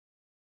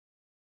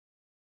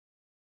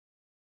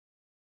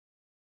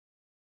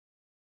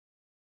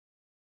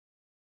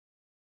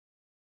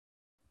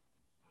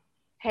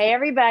Hey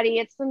everybody,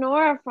 it's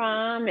Lenora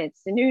from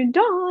It's the New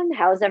Dawn.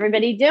 How's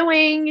everybody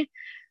doing?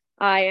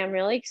 I am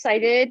really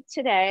excited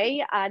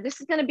today. This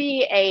is going to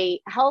be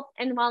a health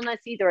and wellness,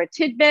 either a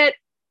tidbit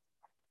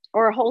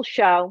or a whole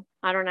show.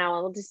 I don't know.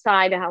 I'll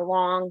decide how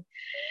long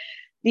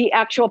the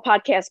actual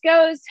podcast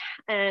goes.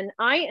 And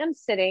I am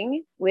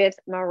sitting with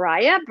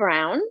Mariah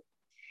Brown.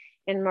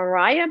 And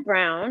Mariah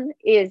Brown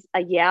is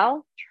a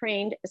Yale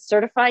trained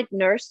certified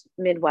nurse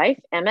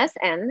midwife,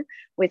 MSN,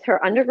 with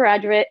her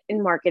undergraduate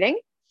in marketing.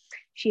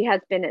 She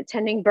has been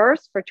attending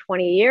births for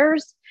 20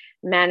 years,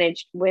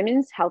 managed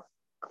women's health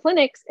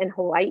clinics in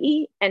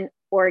Hawaii and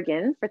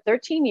Oregon for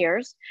 13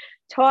 years,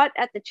 taught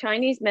at the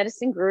Chinese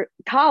Medicine Group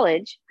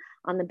College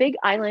on the big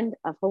island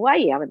of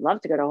Hawaii. I would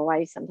love to go to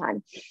Hawaii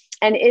sometime,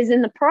 and is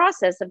in the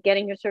process of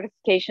getting her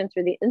certification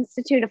through the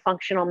Institute of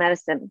Functional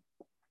Medicine.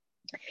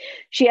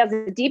 She has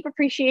a deep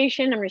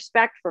appreciation and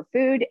respect for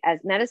food as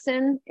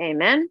medicine,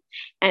 amen,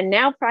 and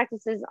now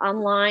practices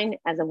online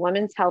as a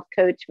women's health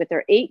coach with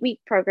her 8-week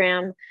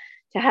program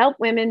to help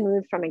women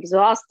move from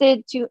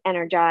exhausted to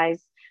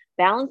energized,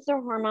 balance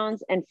their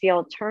hormones, and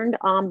feel turned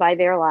on by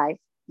their life,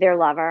 their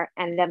lover,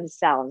 and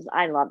themselves.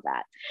 I love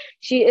that.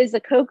 She is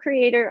the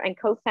co-creator and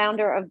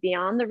co-founder of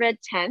Beyond the Red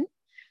Tent.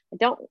 I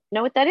don't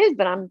know what that is,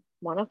 but I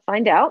want to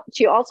find out.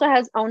 She also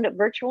has owned a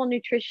virtual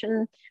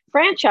nutrition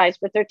franchise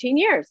for 13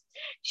 years.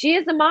 She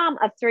is a mom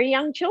of 3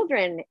 young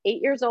children,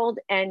 8 years old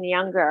and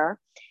younger,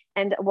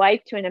 and a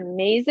wife to an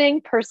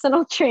amazing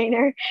personal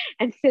trainer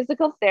and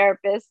physical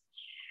therapist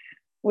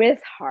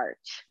with heart.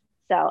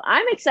 So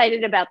I'm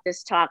excited about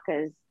this talk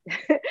because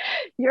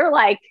you're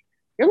like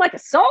a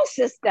soul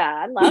sister.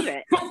 I love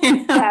it.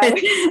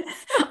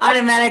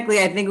 Automatically,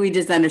 I think we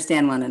just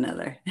understand one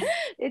another.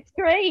 It's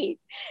great.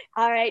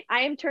 All right.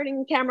 I am turning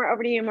the camera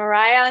over to you,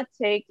 Mariah.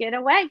 Take it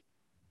away.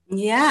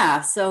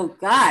 Yeah. So,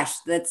 gosh,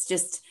 that's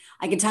just,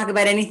 I could talk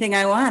about anything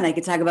I want. I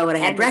could talk about what I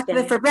had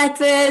breakfast for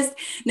breakfast.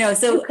 No,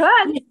 so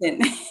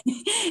listen,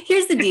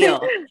 here's the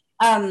deal.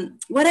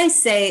 What I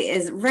say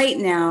is right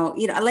now,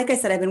 like I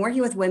said, I've been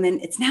working with women.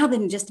 It's now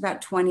been just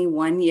about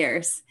 21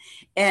 years,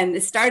 and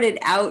it started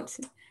out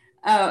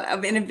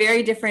in a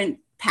very different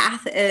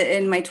path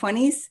in my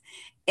 20s,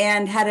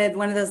 and had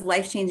one of those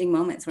life-changing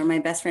moments where my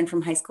best friend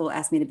from high school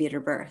asked me to be at her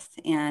birth.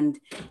 And,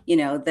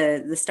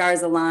 the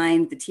stars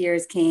aligned, the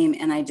tears came,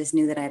 and I just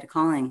knew that I had a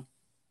calling.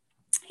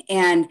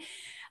 And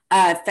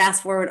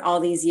fast forward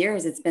all these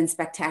years, it's been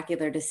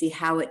spectacular to see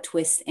how it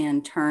twists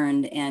and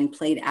turned and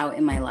played out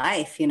in my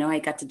life. I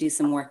got to do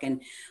some work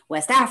in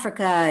West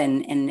Africa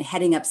and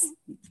heading up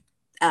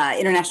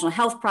international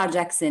health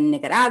projects in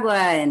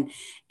Nicaragua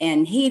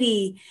and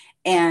Haiti.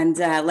 And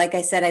like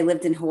I said, I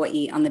lived in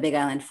Hawaii on the Big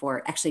Island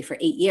for 8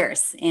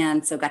 years.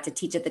 And so got to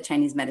teach at the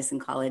Chinese Medicine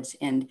College.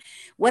 And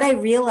what I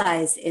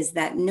realized is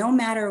that no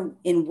matter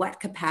in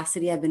what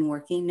capacity I've been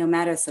working, no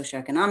matter the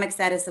socioeconomic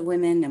status of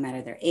women, no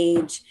matter their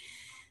age,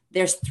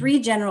 there's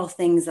 3 general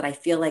things that I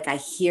feel like I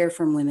hear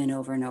from women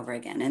over and over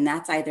again. And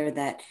that's either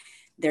that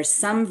there's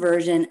some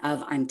version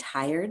of I'm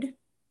tired.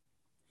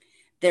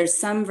 There's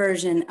some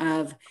version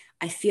of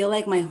I feel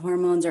like my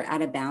hormones are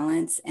out of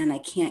balance and I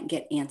can't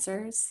get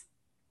answers.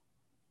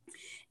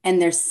 And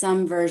there's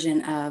some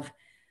version of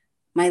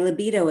my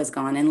libido is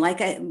gone. And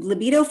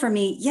libido for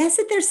me, yes,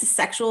 there's a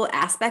sexual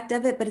aspect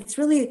of it, but it's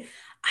really,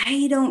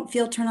 I don't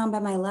feel turned on by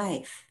my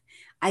life.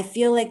 I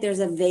feel like there's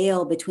a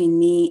veil between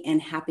me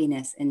and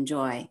happiness and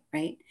joy,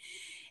 right?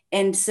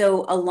 And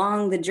so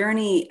along the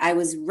journey, I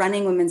was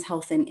running women's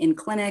health in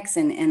clinics,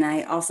 and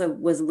I also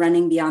was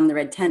running Beyond the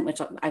Red Tent, which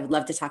I would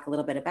love to talk a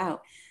little bit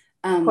about.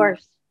 Of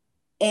course.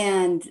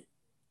 And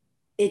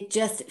it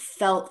just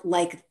felt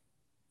like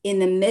in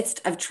the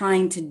midst of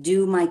trying to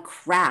do my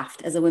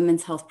craft as a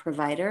women's health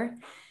provider,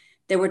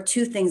 there were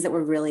 2 things that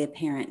were really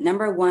apparent.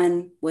 Number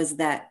one was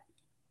that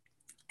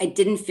I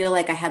didn't feel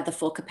like I had the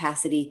full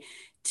capacity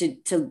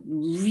to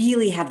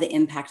really have the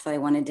impact that I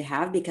wanted to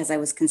have, because I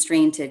was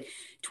constrained to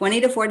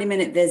 20 to 40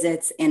 minute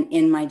visits and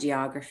in my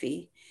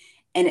geography.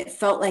 And it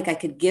felt like I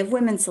could give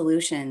women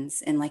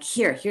solutions and like,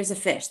 here's a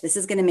fish. This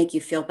is going to make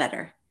you feel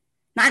better.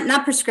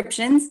 Not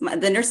prescriptions.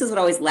 The nurses would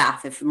always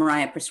laugh if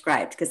Mariah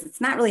prescribed, because it's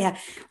not really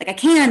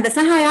that's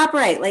not how I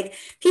operate. Like,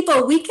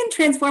 people, we can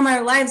transform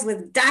our lives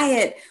with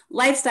diet,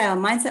 lifestyle,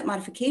 mindset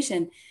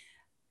modification.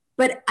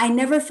 But I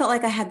never felt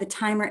like I had the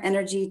time or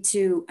energy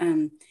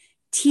to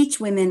teach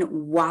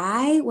women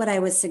why what I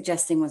was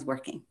suggesting was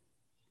working.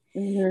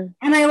 Mm-hmm.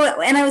 And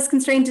I was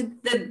constrained to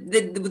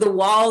the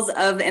walls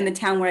of and the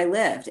town where I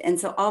lived. And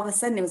so all of a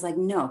sudden it was like,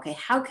 no, okay,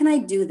 how can I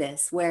do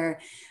this where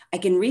I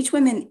can reach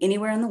women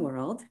anywhere in the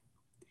world,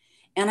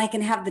 and I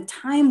can have the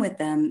time with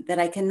them that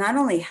I can not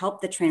only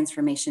help the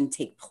transformation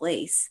take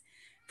place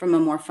from a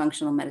more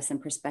functional medicine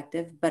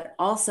perspective, but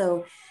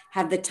also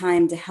have the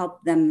time to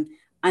help them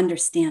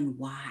understand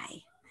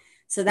why.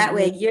 So that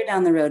way, a year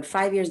down the road,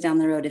 5 years down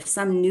the road, if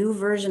some new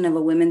version of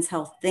a women's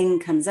health thing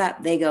comes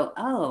up, they go,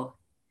 oh,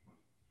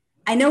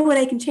 I know what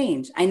I can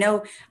change. I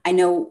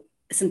know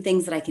some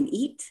things that I can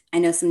eat. I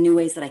know some new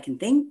ways that I can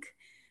think.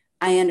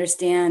 I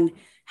understand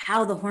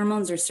how the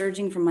hormones are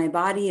surging from my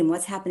body and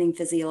what's happening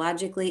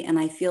physiologically. And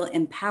I feel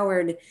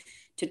empowered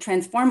to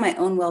transform my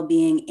own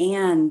well-being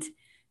and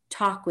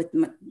talk with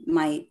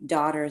my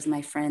daughters,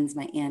 my friends,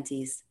 my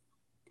aunties.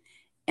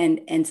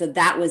 And so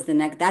that was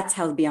that's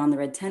how Beyond the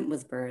Red Tent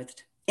was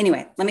birthed.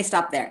 Anyway, let me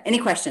stop there. Any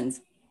questions?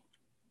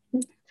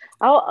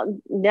 Oh,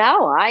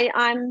 no,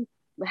 I'm,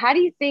 how do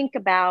you think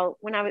about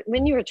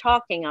when you were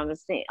talking, I'm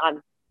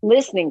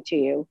listening to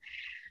you.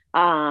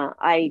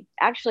 I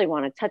actually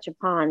want to touch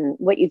upon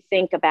what you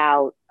think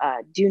about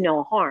do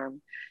no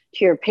harm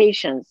to your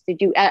patients.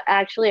 Did you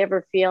actually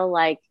ever feel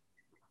like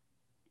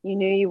you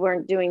knew you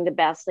weren't doing the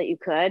best that you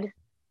could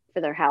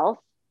for their health,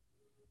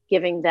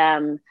 giving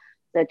them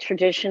the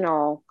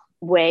traditional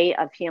way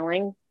of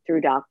healing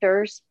through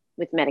doctors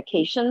with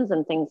medications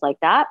and things like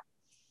that?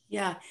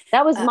 Yeah.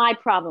 That was my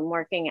problem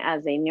working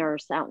as a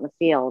nurse out in the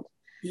field.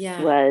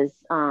 Yeah. Was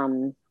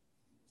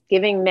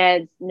giving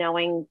meds,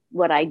 knowing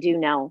what I do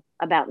know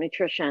about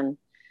nutrition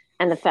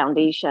and the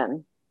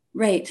foundation.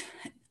 Right.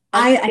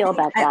 How do you feel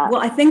about that?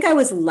 Well, I think I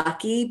was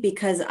lucky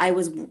because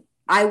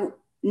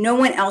no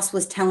one else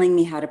was telling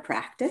me how to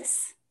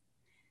practice.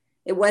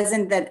 It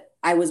wasn't that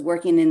I was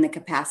working in the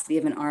capacity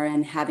of an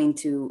RN having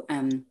to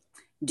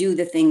do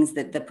the things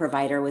that the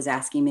provider was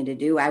asking me to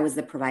do. I was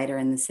the provider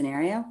in the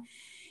scenario.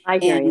 I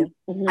hear you.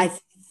 Mm-hmm. I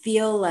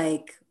feel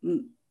like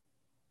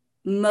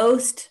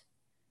most,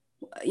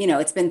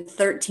 it's been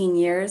 13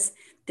 years.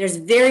 There's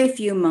very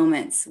few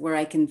moments where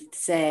I can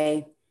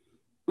say,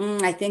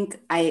 I think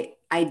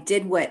I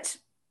did what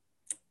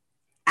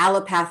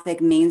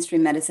allopathic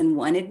mainstream medicine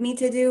wanted me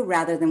to do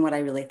rather than what I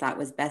really thought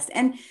was best.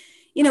 And,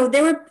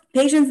 there were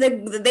patients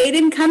that they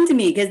didn't come to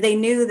me because they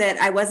knew that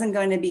I wasn't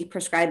going to be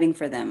prescribing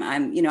for them.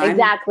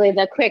 Exactly.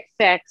 The quick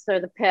fix or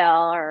the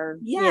pill or,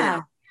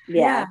 yeah.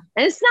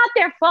 And it's not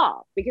their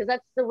fault because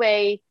that's the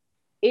way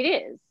it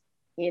is,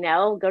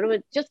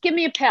 just give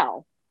me a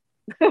pill.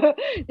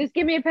 Just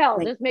give me a pill.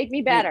 Just make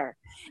me better.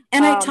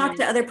 And I talk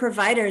to other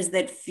providers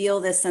that feel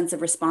this sense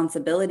of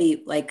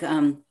responsibility, like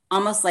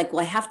almost like,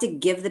 well, I have to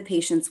give the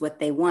patients what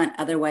they want.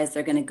 Otherwise,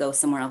 they're going to go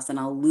somewhere else and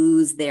I'll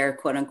lose their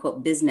quote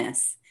unquote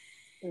business.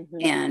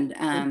 Mm-hmm.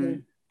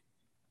 And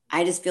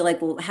I just feel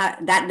like, well,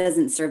 that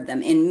doesn't serve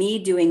them. In me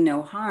doing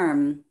no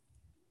harm,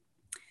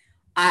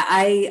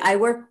 I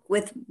work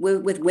with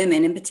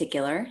women in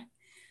particular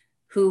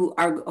who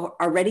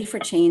are ready for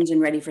change and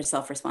ready for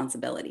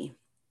self-responsibility.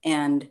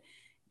 And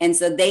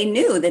so they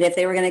knew that if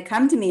they were going to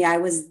come to me,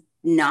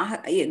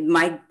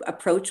 my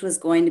approach was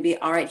going to be,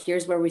 all right,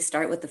 here's where we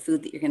start with the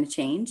food that you're going to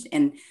change.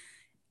 And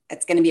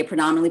it's going to be a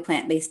predominantly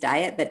plant-based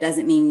diet. That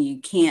doesn't mean you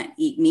can't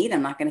eat meat.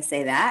 I'm not going to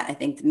say that. I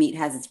think meat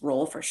has its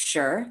role for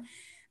sure.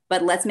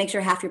 But let's make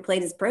sure half your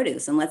plate is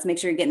produce, and let's make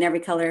sure you're getting every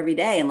color every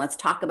day. And let's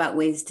talk about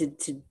ways to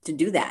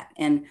do that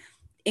and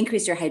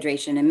increase your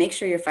hydration and make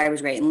sure your fiber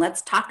is great. And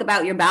let's talk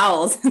about your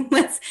bowels.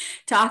 Let's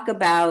talk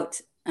about,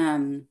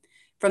 from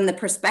the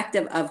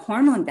perspective of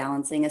hormone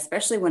balancing,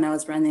 especially when I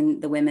was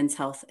running the women's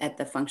health at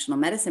the functional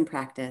medicine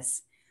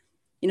practice.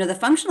 The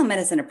functional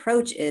medicine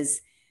approach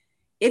is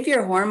if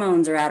your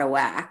hormones are out of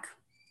whack,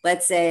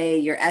 let's say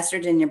your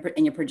estrogen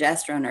and your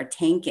progesterone are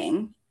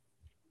tanking,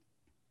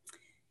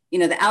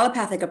 the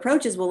allopathic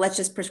approach is, well, let's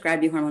just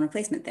prescribe you hormone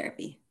replacement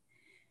therapy.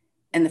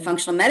 And the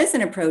functional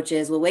medicine approach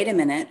is, well, wait a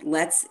minute,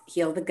 let's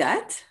heal the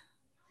gut.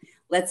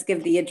 Let's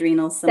give the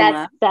adrenals some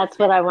love. That's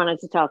what I wanted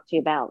to talk to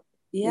you about.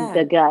 Yeah.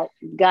 The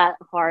gut,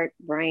 heart,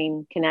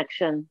 brain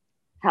connection,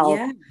 health.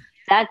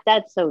 Yeah.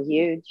 That's so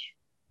huge.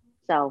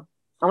 So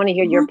I want to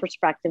hear your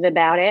perspective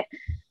about it.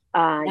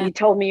 You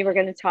told me you were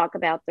going to talk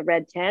about the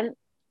red tent.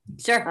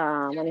 Sure.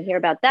 I want to hear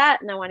about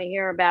that. And I want to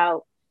hear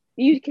about,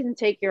 you can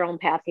take your own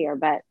path here,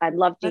 but I'd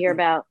love to hear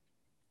about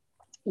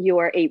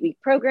your 8-week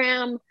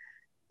program,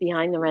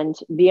 Beyond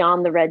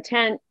the Red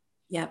Tent.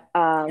 Yep.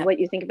 What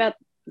you think about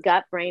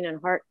gut, brain, and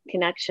heart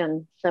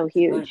connection. So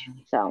huge.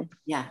 So,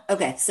 yeah.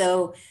 Okay.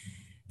 So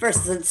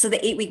first, so the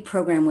 8-week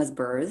program was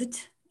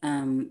birthed.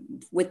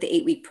 With the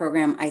 8-week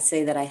program, I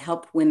say that I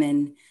help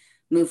women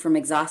move from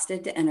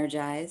exhausted to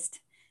energized,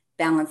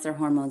 balance their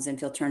hormones, and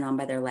feel turned on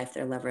by their life,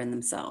 their lover, and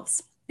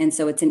themselves. And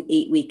so it's an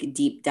 8-week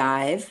deep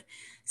dive.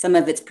 Some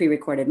of it's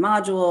pre-recorded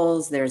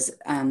modules. There's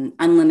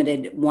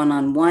unlimited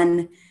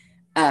one-on-one,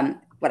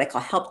 what I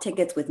call help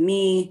tickets with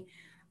me.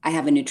 I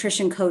have a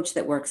nutrition coach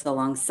that works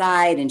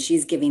alongside, and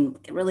she's giving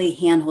really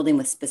hand-holding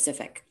with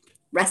specific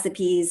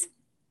recipes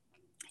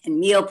and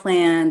meal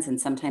plans, and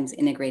sometimes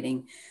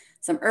integrating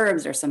some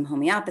herbs or some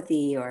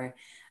homeopathy or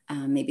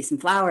maybe some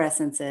flower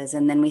essences.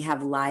 And then we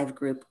have live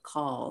group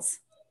calls.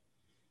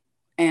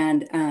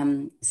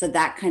 And so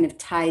that kind of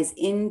ties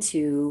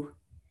into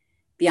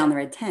Beyond the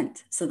Red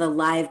Tent. So the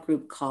live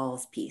group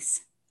calls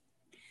piece.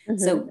 Mm-hmm.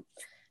 So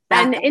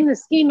and in the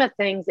scheme of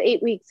things,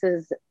 8 weeks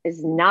is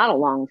not a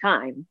long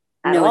time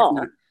at all.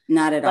 It's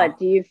not at all. But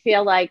do you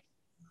feel like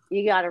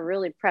you got to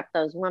really prep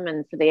those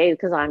women for the 8?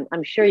 Because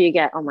I'm sure you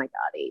get, oh my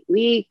God, 8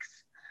 weeks.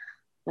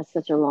 That's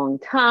such a long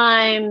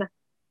time.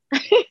 Do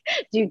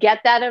you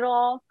get that at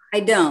all? I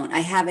don't.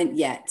 I haven't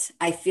yet.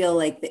 I feel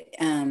like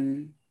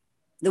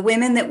The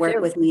women that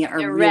work with me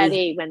are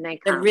ready when they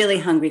come. They're really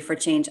hungry for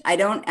change. I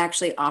don't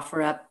actually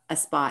offer up a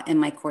spot in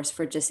my course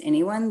for just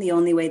anyone. The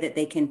only way that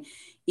they can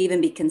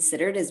even be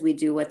considered is we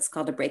do what's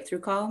called a breakthrough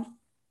call,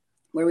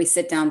 where we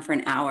sit down for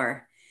an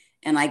hour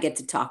and I get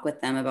to talk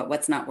with them about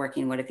what's not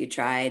working. What have you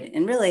tried?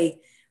 And really,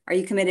 are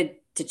you committed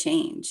to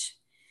change?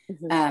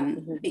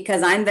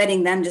 Because I'm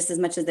vetting them just as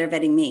much as they're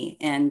vetting me.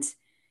 And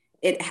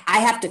I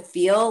have to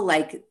feel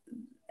like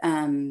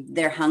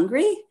they're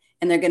hungry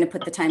and they're going to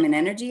put the time and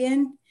energy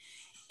in,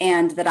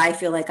 and that I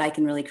feel like I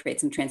can really create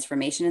some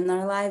transformation in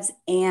their lives.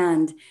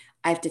 And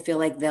I have to feel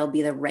like they'll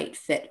be the right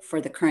fit for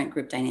the current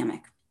group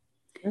dynamic.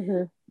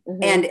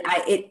 And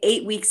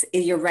 8 weeks,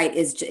 you're right,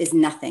 is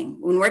nothing.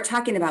 When we're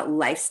talking about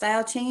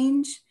lifestyle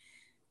change,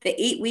 the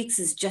 8 weeks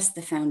is just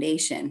the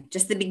foundation,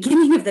 just the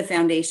beginning of the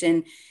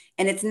foundation.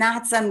 And it's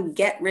not some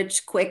get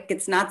rich quick.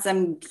 It's not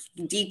some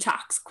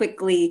detox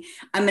quickly.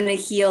 I'm going to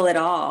heal it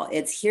all.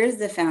 It's here's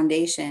the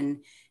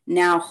foundation.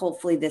 Now,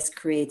 hopefully this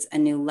creates a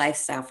new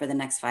lifestyle for the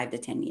next 5 to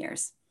 10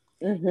 years.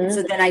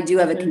 So then I do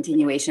have a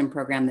continuation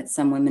program that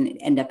some women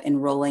end up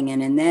enrolling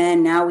in. And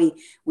then now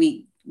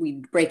we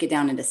break it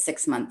down into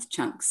 6-month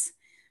chunks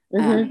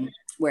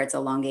where it's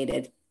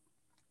elongated.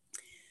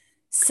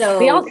 So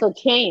we also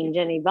change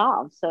and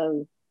evolve.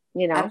 So,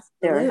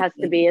 there has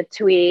to be a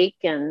tweak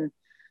and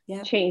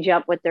change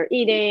up what they're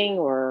eating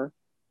or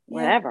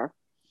whatever.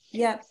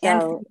 Yeah.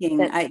 So, and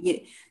thinking,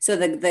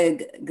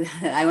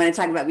 I want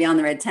to talk about Beyond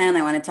the Red 10.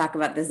 I want to talk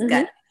about this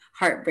gut,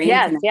 heart, brain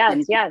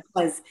connection. Yes.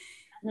 Because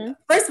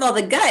first of all,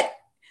 the gut,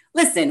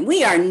 listen,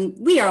 we are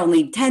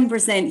only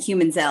 10%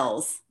 human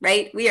cells,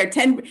 right? We are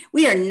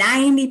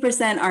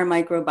 90% our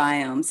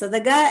microbiome. So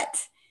the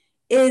gut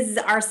is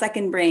our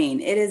second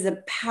brain. It is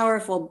a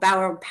powerful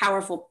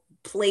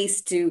place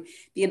to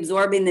be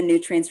absorbing the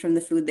nutrients from the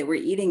food that we're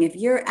eating. If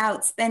you're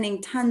out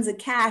spending tons of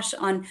cash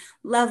on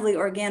lovely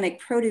organic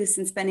produce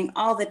and spending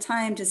all the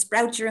time to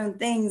sprout your own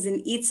things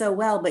and eat so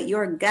well, but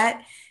your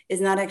gut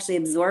is not actually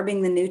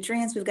absorbing the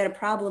nutrients, we've got a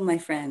problem, my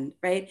friend,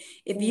 right?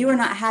 If you are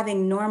not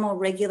having normal,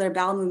 regular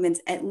bowel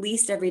movements at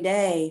least every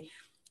day,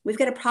 we've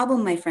got a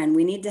problem, my friend.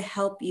 We need to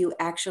help you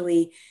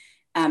actually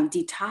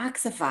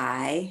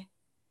detoxify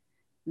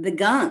the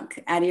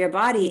gunk out of your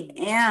body.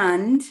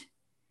 And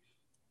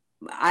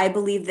I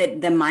believe that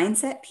the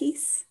mindset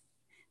piece,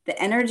 the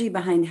energy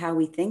behind how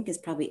we think, is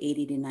probably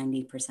 80 to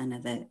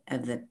 90%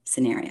 of the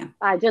scenario.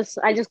 I just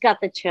got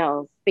the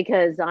chills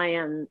because I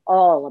am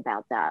all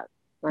about that.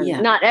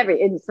 It's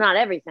not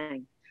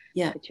everything.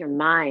 Yeah. It's your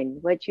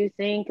mind. What you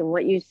think and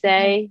what you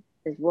say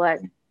is what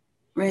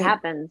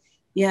happens.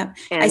 Yeah.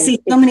 And I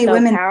see so many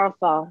women.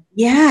 Powerful.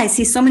 Yeah. I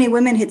see so many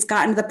women. It's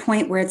gotten to the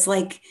point where it's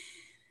like,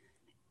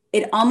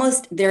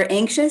 they're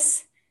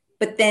anxious,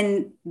 but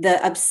then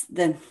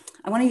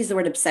I want to use the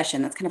word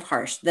obsession. That's kind of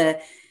harsh. The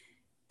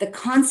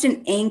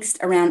constant angst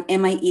around,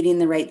 am I eating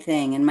the right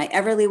thing? And my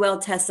Everlywell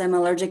test, I'm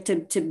allergic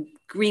to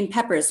green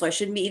peppers, so I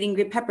shouldn't be eating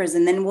green peppers.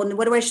 And then, well,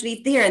 what do I should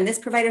eat there? And this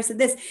provider said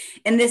this,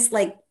 and this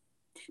like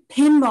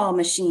pinball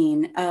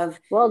machine of.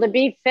 Well, to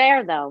be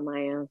fair though,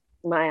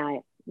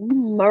 Mariah,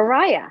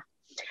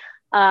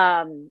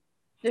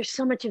 there's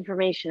so much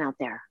information out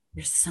there.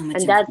 There's so much,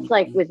 and that's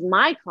like with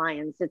my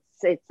clients.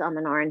 It's I'm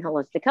an RN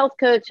holistic health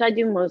coach. I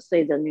do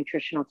mostly the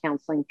nutritional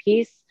counseling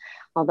piece,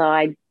 although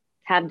I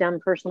have done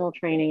personal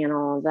training and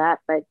all of that.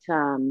 But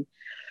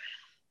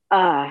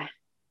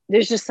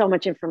there's just so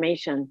much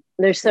information.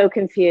 They're so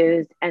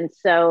confused, and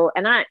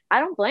I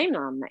don't blame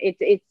them.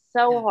 It's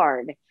so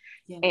hard.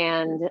 Yeah.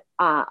 And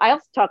I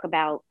also talk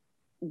about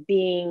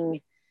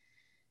being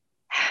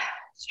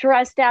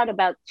stressed out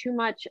about too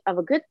much of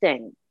a good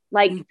thing,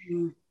 like.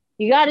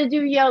 You got to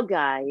do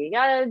yoga. You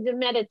got to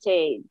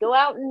meditate, go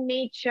out in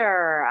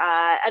nature.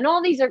 And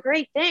all these are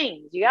great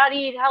things. You got to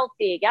eat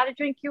healthy. You got to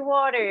drink your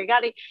water.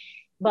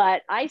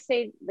 But I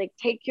say, like,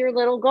 take your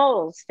little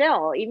goals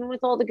still, even with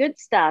all the good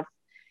stuff,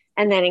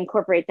 and then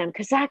incorporate them.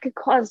 Cause that could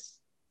cause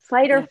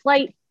fight or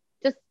flight,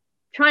 just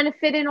trying to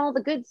fit in all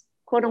the good,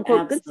 quote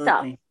unquote, good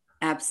stuff.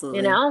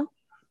 Absolutely.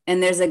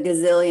 And there's a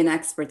gazillion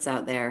experts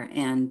out there.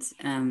 And,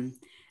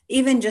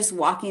 even just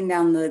walking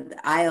down the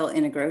aisle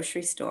in a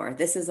grocery store,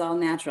 this is all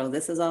natural.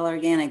 This is all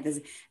organic.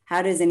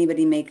 How does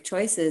anybody make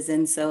choices?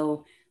 And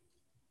so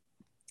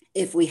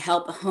if we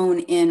help hone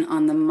in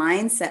on the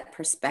mindset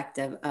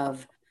perspective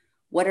of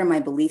what are my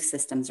belief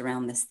systems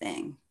around this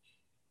thing?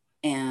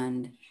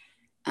 And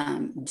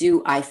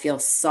do I feel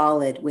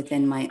solid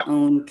within my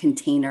own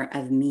container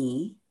of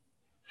me?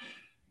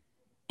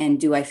 And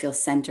do I feel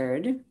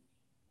centered?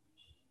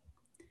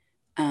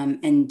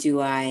 And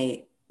do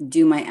I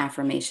do my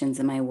affirmations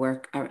and my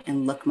work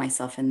and look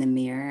myself in the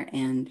mirror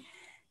and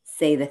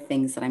say the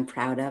things that I'm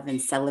proud of and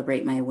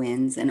celebrate my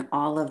wins? And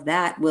all of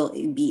that will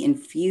be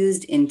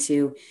infused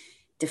into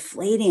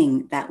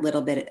deflating that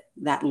little bit,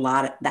 that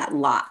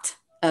lot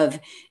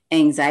of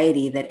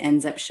anxiety that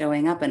ends up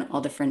showing up in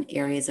all different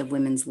areas of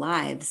women's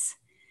lives.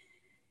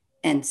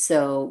 And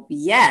so,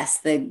 yes,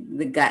 the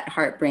gut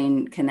heart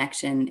brain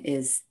connection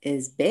is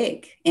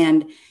big.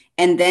 And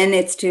then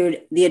it's to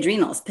the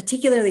adrenals,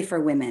 particularly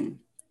for women.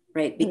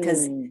 Right.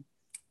 Because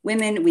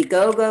women, we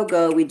go, go,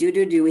 go, we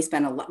do. We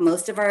spend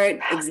most of our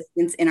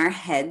existence in our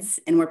heads,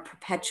 and we're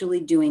perpetually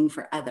doing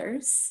for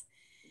others.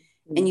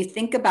 And you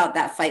think about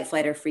that fight,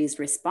 flight, or freeze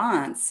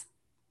response.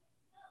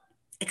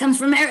 It comes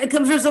from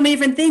so many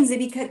different things.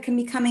 It can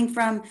be coming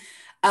from,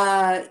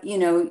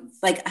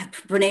 like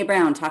Brene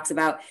Brown talks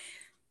about,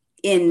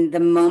 in the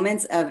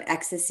moments of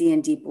ecstasy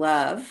and deep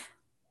love,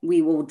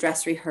 we will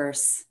dress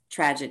rehearse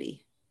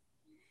tragedy.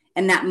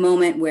 And that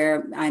moment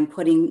where I'm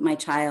putting my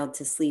child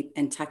to sleep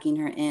and tucking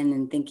her in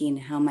and thinking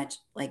how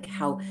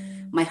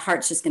my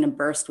heart's just going to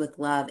burst with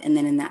love. And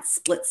then in that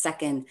split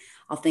second,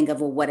 I'll think of,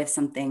 well, what if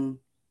something,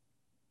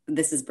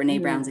 this is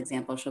Brene Brown's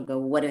example. She'll go,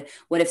 what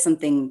if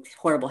something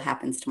horrible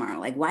happens tomorrow?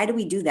 Like, why do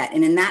we do that?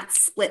 And in that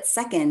split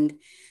second,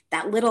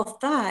 that little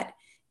thought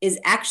is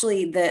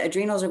actually the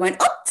adrenals are going,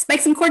 oh,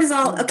 spike some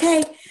cortisol.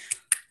 Okay.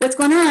 What's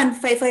going on?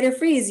 Fight, flight, or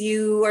freeze.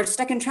 You are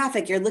stuck in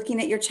traffic. You're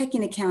looking at your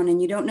checking account and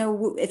you don't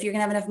know if you're going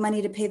to have enough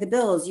money to pay the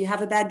bills. You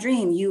have a bad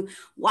dream. You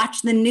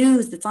watch the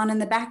news that's on in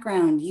the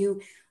background.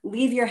 You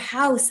leave your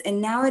house. And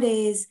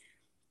nowadays,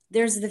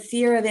 there's the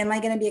fear of, am I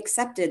going to be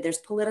accepted? There's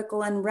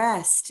political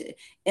unrest.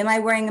 Am I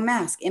wearing a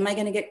mask? Am I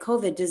going to get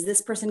COVID? Is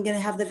this person going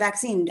to have the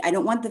vaccine? I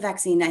don't want the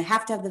vaccine. I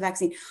have to have the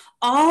vaccine.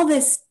 All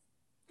this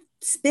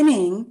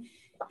spinning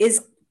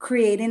is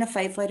creating a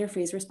fight, flight, or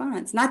freeze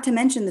response, not to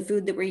mention the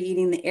food that we're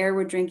eating, the air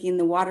we're drinking,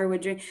 the water we're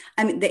drinking.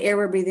 The air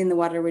we're breathing, the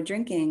water we're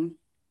drinking.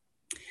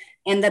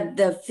 And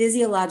the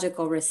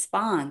physiological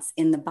response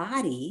in the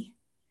body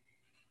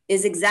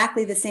is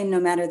exactly the same no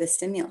matter the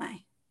stimuli,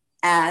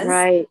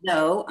 as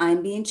though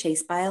I'm being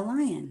chased by a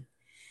lion.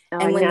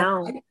 And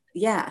when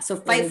so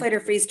fight, flight,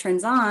 or freeze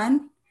turns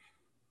on,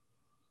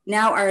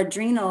 now our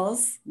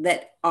adrenals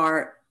that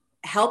are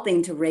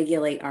helping to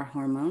regulate our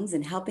hormones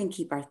and helping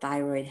keep our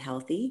thyroid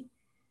healthy.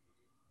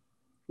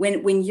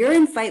 When you're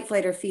in fight,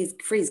 flight, or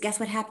freeze, guess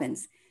what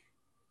happens?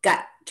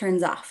 Gut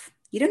turns off.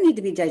 You don't need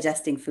to be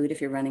digesting food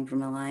if you're running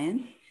from a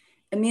lion.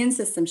 Immune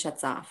system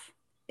shuts off.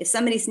 If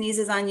somebody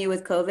sneezes on you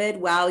with COVID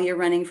while you're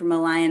running from a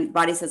lion,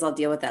 body says, I'll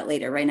deal with that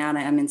later. Right now,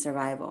 I'm in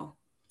survival.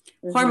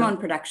 Hormone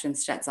production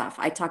shuts off.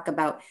 I talk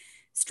about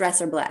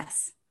stress or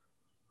bless.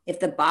 If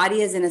the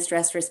body is in a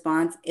stress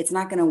response, it's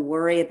not going to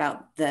worry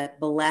about the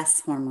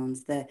bless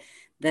hormones,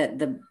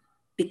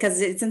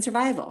 because it's in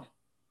survival.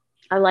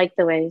 I like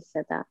the way you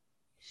said that.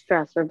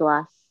 Stress or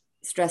bless.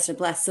 Stress or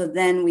bless. So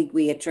then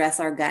we address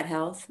our gut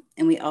health,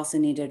 and we also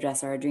need to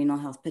address our adrenal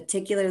health,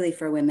 particularly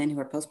for women who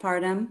are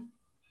postpartum,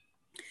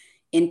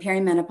 in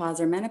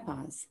perimenopause or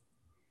menopause,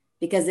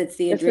 because it's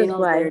the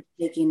adrenals that are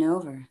taking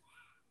over.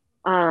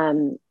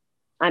 I'm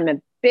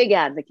a big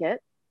advocate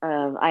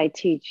of, I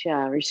teach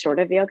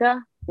restorative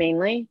yoga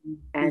mainly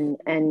and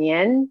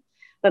yin,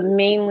 but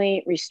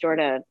mainly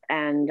restorative.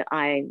 And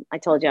I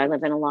told you I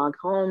live in a log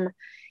home,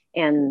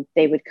 and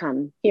they would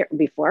come here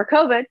before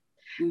COVID.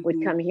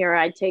 Would come here.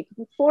 I'd take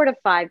 4 to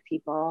 5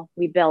 people.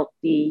 We built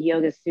the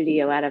yoga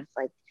studio out of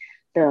like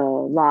the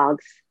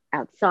logs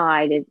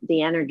outside.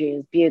 The energy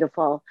is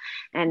beautiful.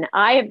 And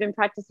I have been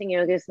practicing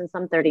yoga since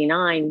I'm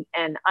 39,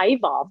 and I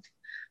evolved.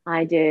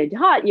 I did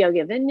hot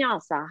yoga,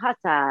 vinyasa,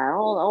 hatha,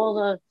 all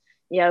the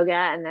yoga.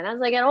 And then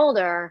as I get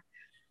older,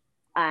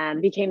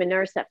 became a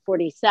nurse at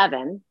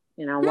 47.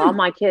 While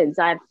my kids,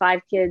 I have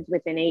 5 kids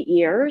within 8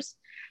 years,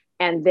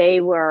 and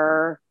they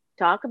were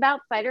talk about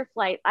fight or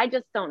flight. I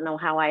just don't know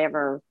how I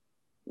ever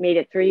made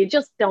it through. You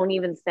just don't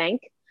even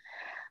think.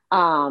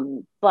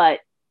 But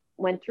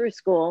went through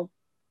school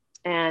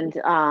and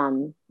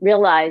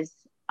realized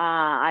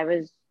I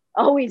was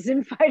always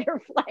in fight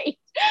or flight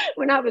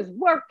when I was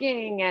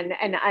working, and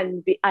I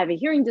have a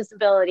hearing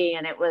disability,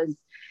 and it was,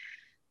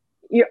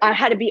 I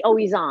had to be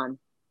always on.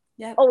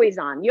 Yep. Always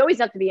on. You always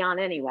have to be on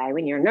anyway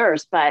when you're a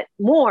nurse, but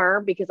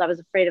more because I was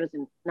afraid I was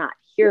going to not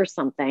hear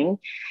something.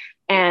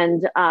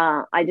 And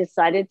I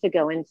decided to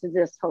go into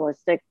this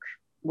holistic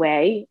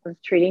way of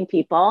treating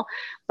people,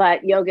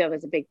 but yoga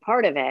was a big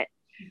part of it.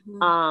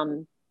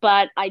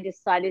 But I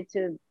decided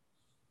to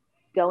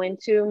go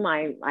into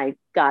I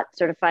got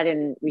certified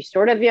in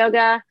restorative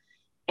yoga,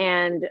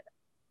 and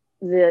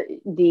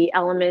the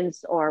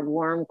elements are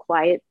warm,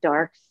 quiet,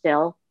 dark,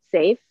 still,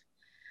 safe.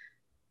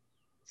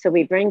 So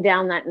we bring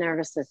down that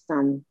nervous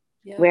system.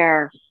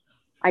 Where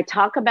I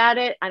talk about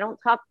it. I don't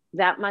talk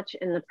that much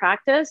in the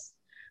practice,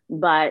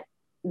 but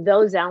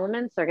those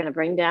elements are going to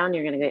bring down,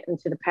 you're going to get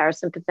into the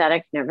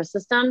parasympathetic nervous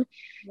system.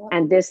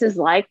 And this is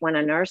like when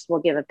a nurse will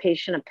give a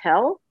patient a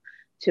pill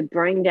to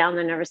bring down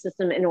the nervous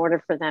system in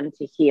order for them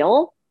to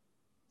heal.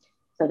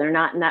 So they're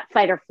not in that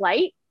fight or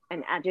flight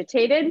and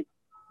agitated.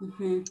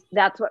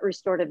 That's what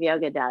restorative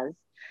yoga does.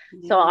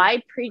 So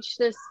I preach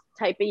this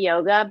type of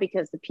yoga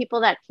because the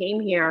people that came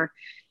here,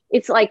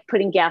 it's like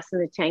putting gas in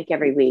the tank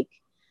every week.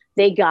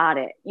 They got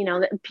it.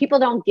 People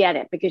don't get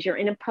it because you're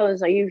in a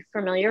pose. Are you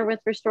familiar with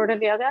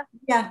restorative yoga?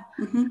 Yeah.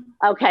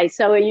 Okay.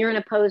 So you're in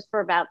a pose for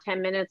about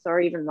 10 minutes or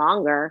even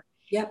longer.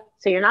 Yep.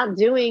 So you're not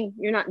doing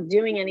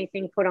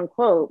anything, quote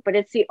unquote, but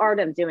it's the art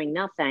of doing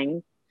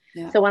nothing.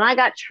 So when I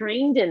got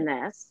trained in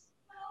this,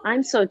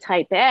 I'm so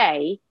type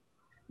A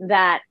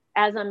that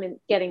as I'm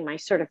getting my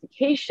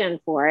certification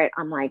for it,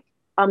 I'm like,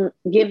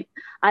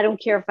 I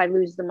don't care if I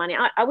lose the money.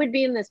 I would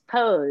be in this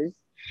pose,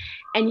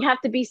 and you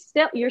have to be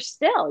still.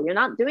 You're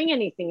not doing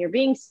anything. You're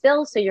being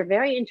still. So you're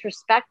very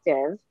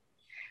introspective.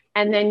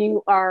 And then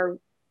you are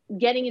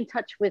getting in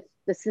touch with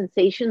the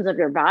sensations of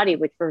your body,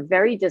 which we're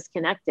very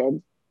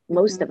disconnected,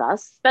 most of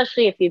us,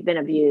 especially if you've been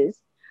abused.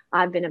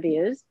 I've been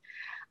abused.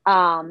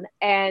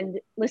 And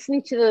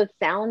listening to the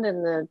sound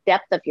and the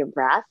depth of your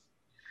breath.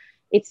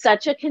 It's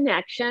such a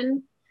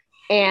connection.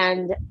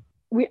 And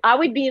I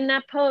would be in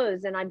that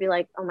pose and I'd be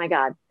like, oh my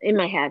God, in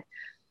my head,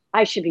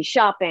 I should be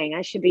shopping.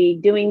 I should be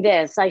doing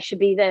this. I should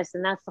be this.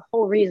 And that's the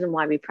whole reason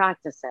why we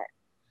practice it.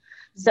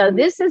 So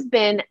this has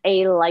been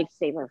a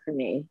lifesaver for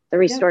me, the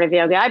restorative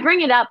yoga. I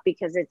bring it up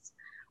because it's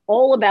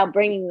all about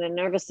bringing the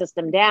nervous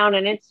system down.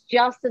 And it's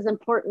just as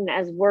important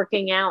as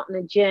working out in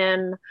the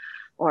gym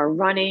or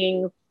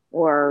running,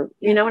 or,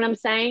 you know what I'm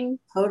saying?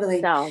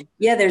 Totally. So,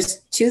 yeah,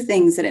 there's two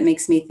things that it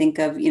makes me think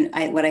of.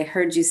 What I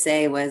heard you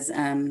say was,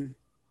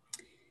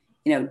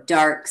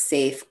 dark,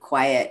 safe,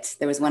 quiet.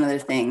 There was one other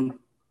thing.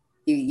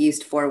 You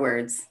used 4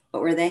 words.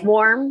 What were they?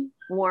 Warm,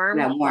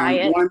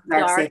 quiet,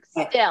 dark, safe,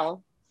 quiet.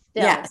 Still.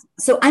 Yeah.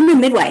 So I'm a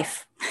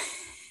midwife.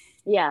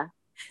 Yeah.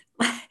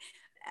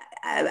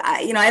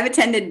 I've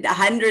attended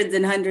hundreds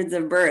and hundreds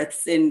of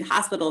births in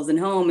hospitals and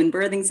home and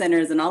birthing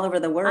centers and all over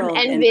the world.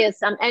 I'm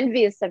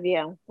envious of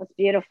you. That's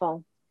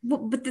beautiful.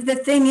 But the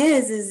thing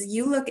is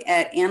you look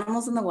at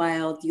animals in the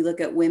wild, you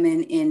look at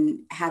women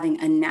in having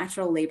a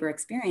natural labor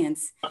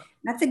experience.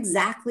 That's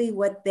exactly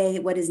what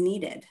is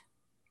needed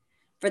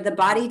for the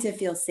body to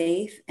feel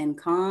safe and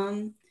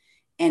calm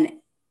and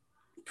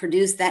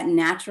produce that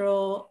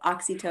natural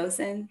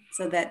oxytocin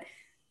so that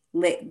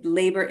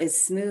labor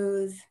is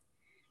smooth.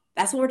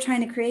 That's what we're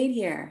trying to create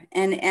here.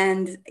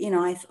 And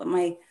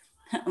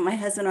my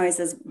husband always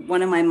says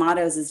one of my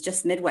mottos is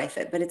just midwife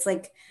it, but it's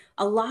like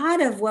a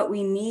lot of what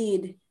we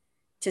need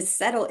to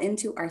settle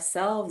into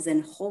ourselves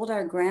and hold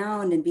our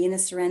ground and be in a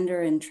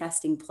surrender and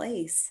trusting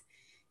place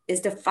is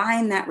to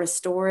find that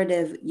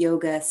restorative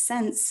yoga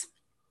sense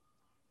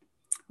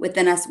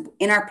within us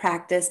in our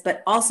practice,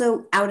 but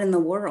also out in the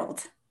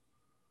world.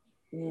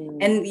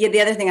 And the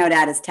other thing I would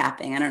add is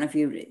tapping. I don't know if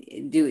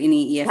you do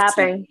any EFT.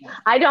 Tapping.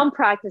 I don't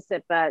practice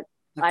it, but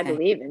I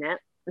believe in it.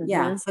 Mm-hmm.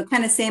 Yeah. So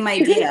kind of same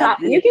idea.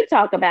 You can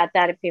talk about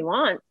that if you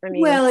want. I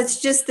mean, well, it's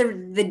just the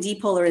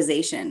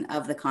depolarization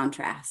of the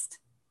contrast,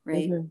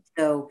 right? Mm-hmm.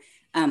 So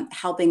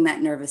helping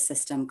that nervous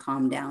system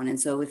calm down.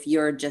 And so if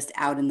you're just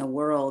out in the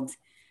world,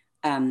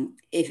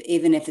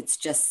 even if it's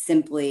just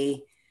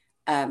simply,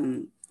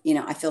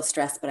 I feel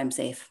stressed, but I'm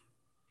safe.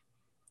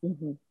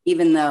 Mm-hmm.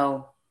 Even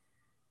though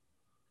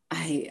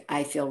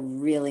I feel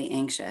really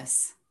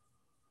anxious,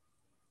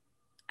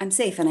 I'm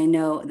safe, and I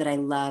know that I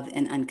love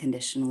and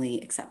unconditionally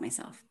accept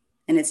myself.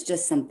 And it's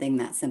just something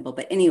that simple.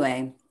 But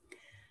anyway,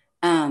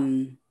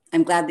 I'm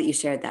glad that you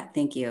shared that.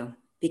 Thank you.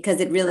 Because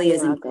it really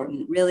is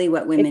important. Really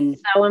what women...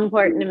 It's so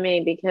important to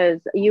me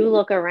because you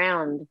look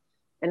around,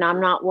 and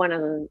I'm not one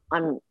of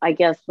them. I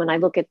guess when I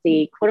look at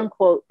the quote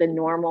unquote, the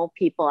normal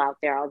people out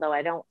there, although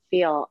I don't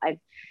feel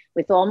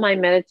with all my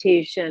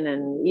meditation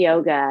and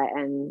yoga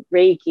and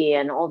Reiki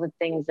and all the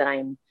things that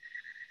I'm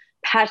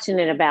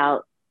passionate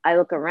about, I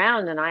look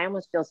around and I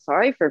almost feel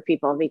sorry for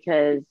people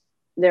because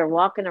they're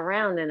walking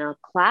around in a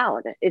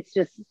cloud. It's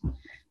just,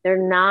 they're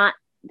not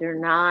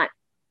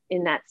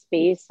in that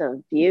space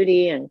of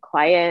beauty and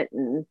quiet.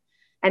 And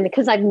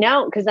because I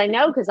know,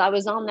 because I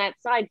was on that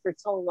side for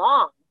so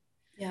long.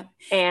 Yeah.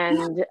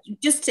 And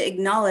just to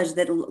acknowledge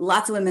that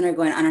lots of women are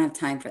going, I don't have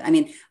time for that. I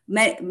mean,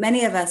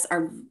 many of us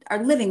are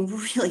living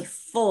really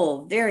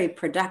full, very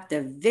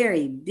productive,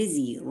 very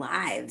busy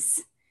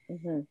lives.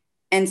 Mm-hmm.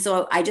 And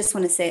so I just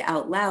want to say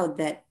out loud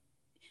that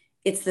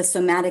it's the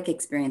somatic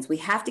experience. We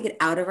have to get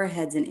out of our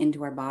heads and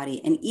into our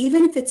body. And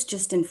even if it's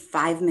just in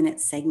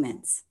 5-minute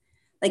segments,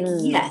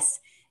 yes,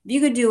 if you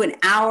could do an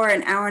hour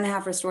and a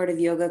half restorative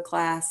yoga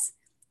class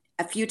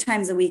a few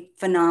times a week,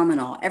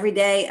 phenomenal. Every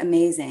day,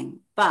 amazing.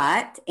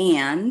 Yeah,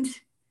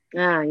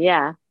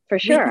 for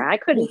sure. I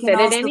couldn't fit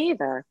it in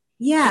either.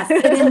 Yeah,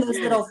 fit in those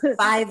little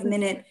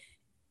 5-minute,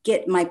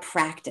 get my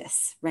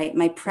practice, right?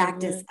 My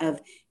practice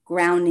of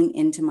grounding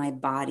into my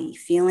body,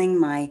 feeling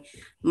my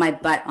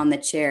butt on the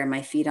chair,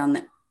 my feet on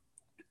the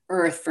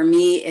earth. For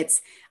me,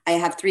 I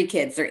have 3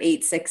 kids. They're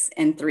 8, 6,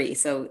 and 3.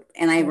 So,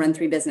 and I run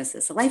 3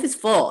 businesses. So life is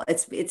full.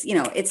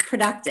 It's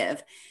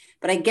productive.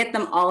 But I get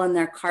them all in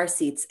their car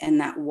seats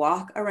and that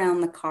walk around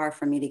the car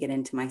for me to get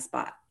into my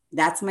spot.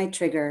 That's my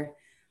trigger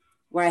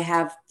where I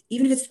have,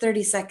 even if it's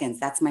 30 seconds,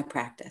 that's my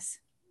practice.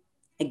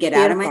 I get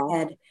out of my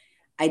head,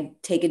 I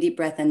take a deep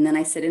breath, and then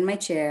I sit in my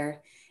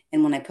chair.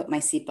 And when I put my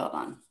seatbelt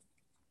on,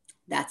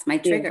 that's my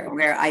trigger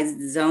where I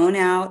zone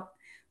out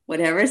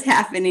whatever's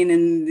happening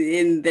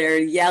and they're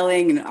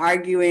yelling and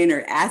arguing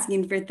or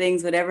asking for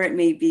things, whatever it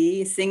may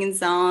be, singing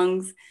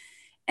songs.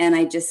 And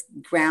I just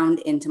ground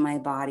into my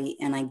body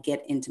and I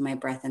get into my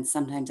breath. And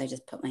sometimes I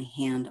just put my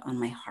hand on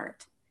my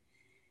heart.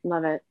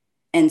 Love it.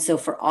 And so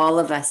for all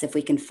of us, if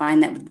we can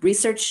find that,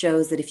 research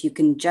shows that if you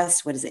can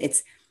just,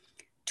 it's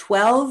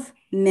 12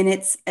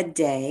 minutes a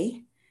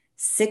day,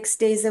 6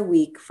 days a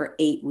week for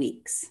 8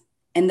 weeks.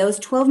 And those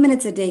 12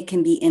 minutes a day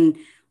can be in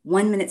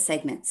 1-minute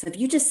segments. So if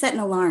you just set an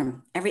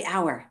alarm every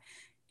hour,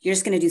 you're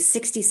just going to do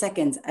 60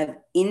 seconds of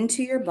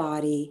into your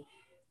body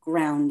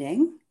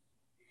grounding.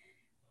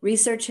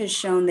 Research has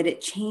shown that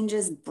it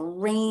changes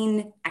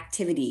brain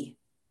activity,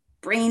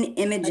 brain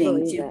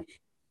imaging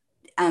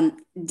to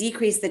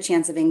decrease the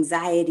chance of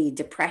anxiety,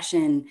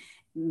 depression,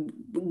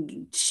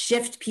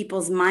 shift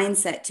people's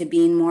mindset to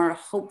being more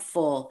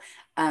hopeful,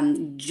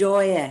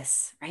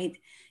 joyous, right?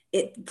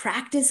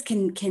 Practice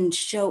can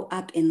show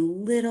up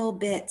in little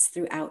bits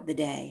throughout the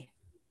day.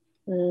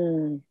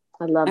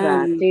 I love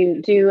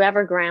that. Do you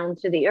ever ground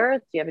to the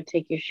earth? Do you ever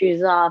take your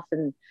shoes off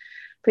and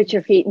put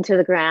your feet into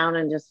the ground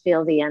and just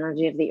feel the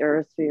energy of the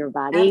earth through your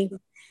body? Absolutely.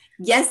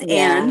 Yes,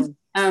 yeah.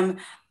 And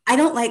I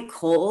don't like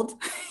cold.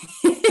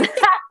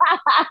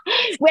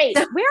 Wait,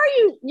 where are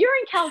you? You're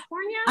in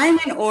California? I'm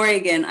in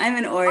Oregon.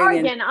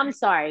 Oregon. I'm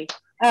sorry.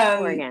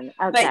 Oregon.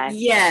 Okay. But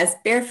yes,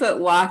 barefoot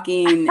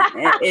walking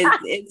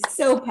it's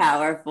so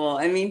powerful.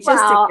 I mean,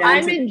 just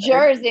I'm in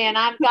Jersey and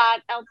I've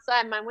got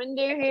outside my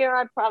window here,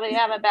 I probably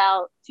have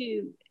about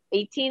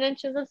 18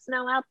 inches of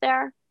snow out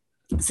there.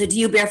 So do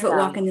you barefoot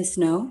walk in the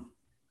snow?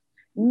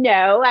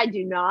 No, I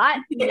do not.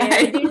 No,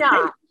 I do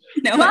not.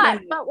 No,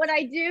 but what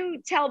I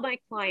do tell my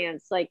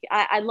clients, like,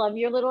 I love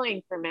your little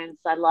increments.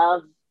 I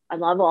love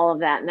all of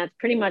that. And that's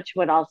pretty much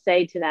what I'll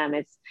say to them.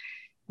 It's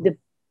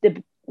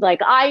like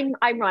I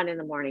run in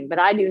the morning, but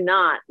I do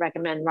not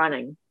recommend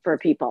running for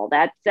people.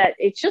 That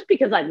it's just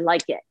because I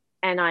like it.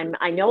 And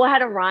I know how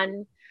to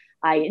run.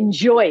 I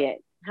enjoy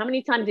it. How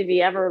many times have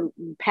you ever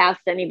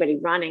passed anybody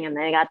running and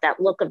they got that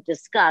look of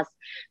disgust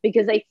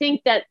because they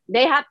think that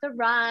they have to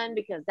run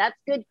because that's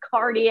good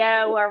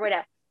cardio or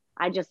whatever?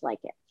 I just like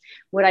it.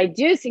 What I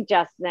do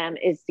suggest to them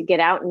is to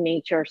get out in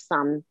nature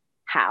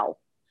somehow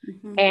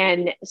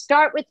and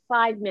start with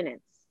 5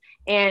 minutes.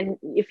 And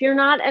if you're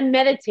not a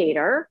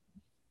meditator,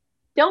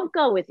 don't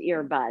go with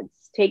earbuds.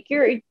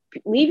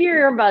 Leave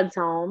your earbuds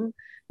home.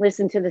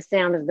 Listen to the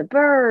sound of the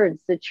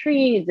birds, the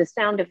trees, the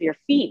sound of your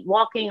feet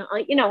walking,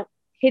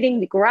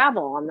 hitting the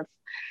gravel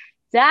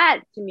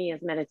that to me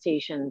is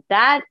meditation.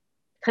 That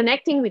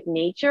connecting with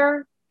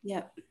nature.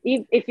 Yeah.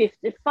 If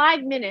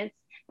 5 minutes,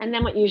 and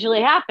then what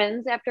usually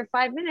happens after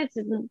 5 minutes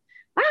is,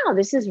 wow,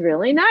 this is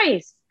really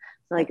nice.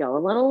 So I go a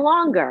little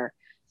longer.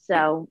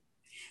 So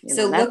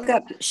look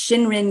up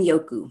Shinrin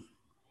Yoku.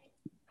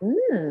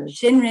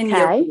 Shinrin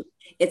Yoku.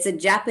 It's a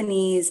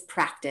Japanese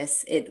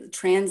practice. It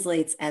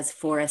translates as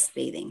forest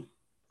bathing.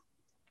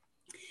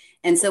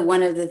 And so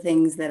one of the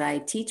things that I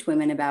teach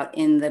women about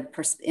in the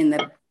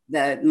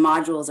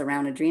modules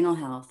around adrenal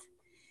health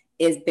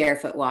is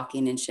barefoot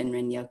walking in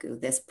Shinrin Yoku,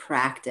 this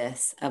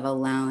practice of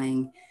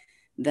allowing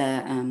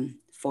the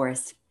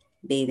forest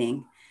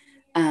bathing.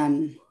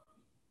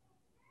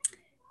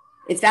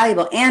 It's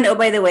valuable. And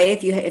by the way,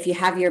 if you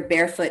have your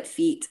barefoot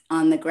feet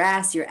on the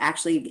grass, you're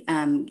actually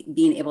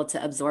being able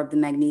to absorb the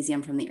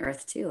magnesium from the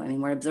earth too. I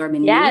mean, we're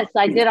absorbing. Yes,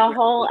 I did a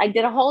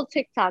whole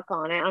TikTok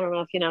on it. I don't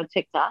know if you know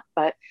TikTok,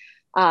 but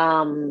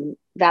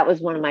that was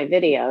one of my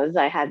videos.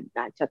 I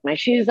took my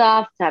shoes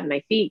off, had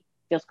my feet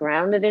just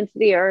grounded into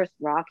the earth,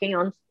 rocking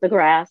on the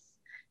grass.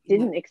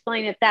 Didn't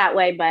explain it that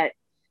way, but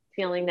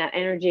feeling that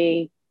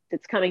energy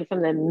that's coming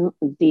from the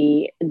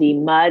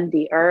mud,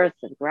 the earth,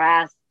 the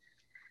grass.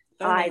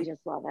 I just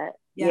love it.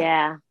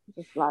 Yeah,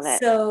 just love it.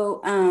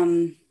 So,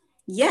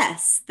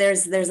 yes,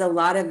 there's a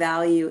lot of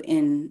value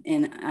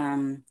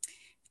in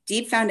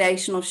deep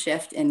foundational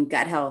shift in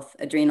gut health,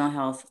 adrenal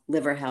health,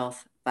 liver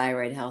health,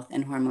 thyroid health,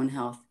 and hormone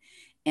health.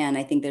 And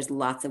I think there's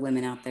lots of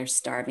women out there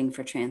starving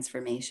for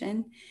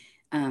transformation.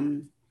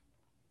 And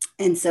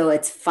so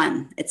it's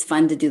fun. It's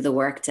fun to do the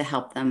work to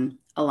help them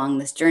along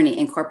this journey,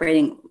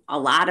 incorporating a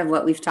lot of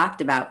what we've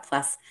talked about,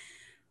 plus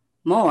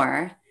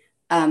more.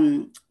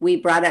 We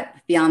brought up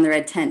Beyond the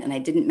Red Tent, and I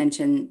didn't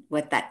mention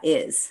what that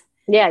is.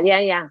 Yeah.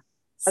 I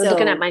was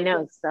looking at my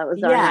notes. That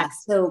was our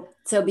next So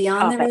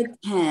Beyond the Red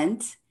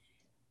Tent.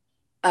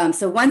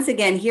 So once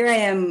again, here I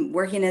am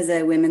working as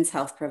a women's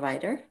health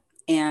provider,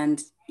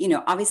 and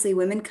obviously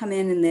women come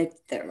in and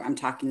I'm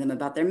talking to them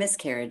about their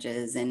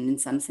miscarriages, and in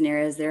some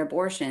scenarios their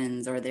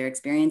abortions or their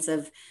experience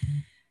of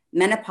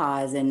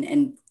menopause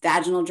and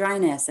vaginal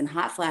dryness and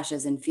hot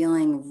flashes and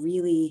feeling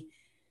really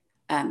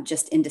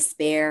just in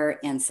despair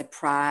and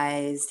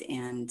surprised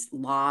and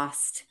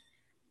lost.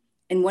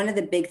 And one of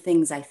the big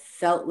things I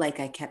felt like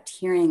I kept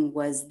hearing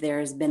was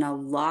there's been a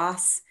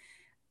loss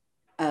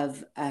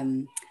of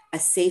a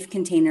safe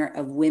container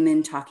of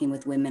women talking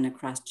with women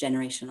across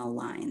generational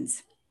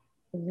lines.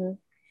 Mm-hmm.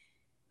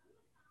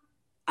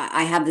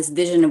 I have this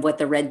vision of what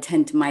the red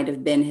tent might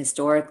have been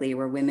historically,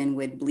 where women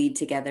would bleed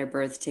together,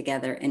 birth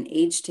together, and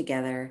age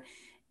together.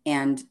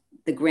 And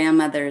the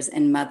grandmothers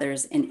and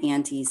mothers and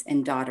aunties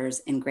and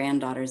daughters and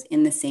granddaughters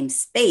in the same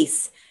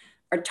space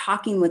are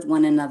talking with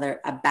one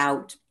another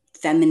about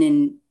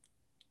feminine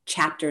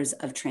chapters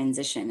of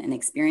transition and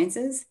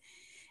experiences.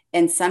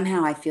 And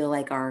somehow I feel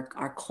like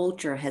our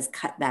culture has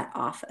cut that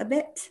off a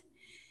bit.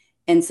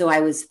 And so I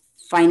was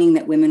finding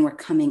that women were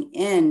coming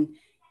in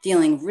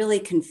feeling really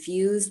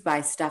confused by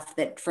stuff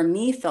that for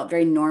me felt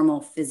very normal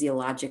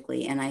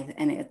physiologically. And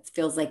it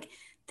feels like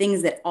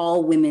things that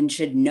all women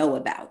should know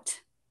about.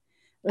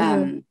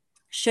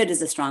 Should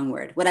is a strong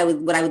word. What I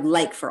would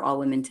like for all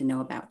women to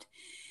know about.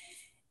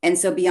 And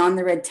so Beyond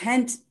the Red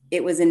Tent,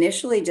 it was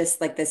initially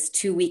just like this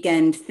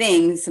 2-weekend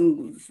thing.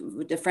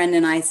 A friend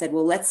and I said,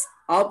 well, let's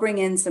all bring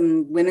in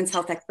some women's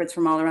health experts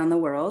from all around the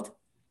world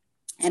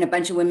and a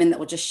bunch of women that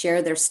will just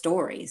share their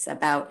stories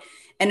about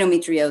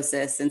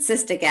endometriosis and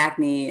cystic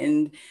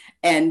acne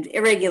and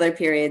irregular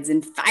periods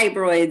and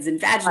fibroids and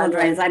vaginal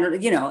dryness.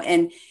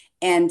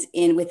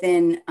 And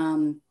within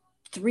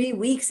 3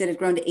 weeks, it had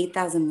grown to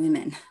 8,000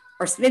 women,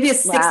 or maybe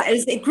it's 6. Wow.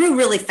 It grew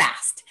really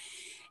fast.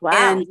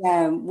 Wow.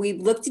 And we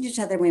looked at each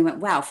other and we went,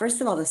 wow,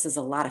 first of all, this is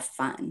a lot of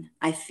fun.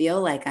 I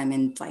feel like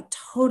I'm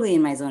totally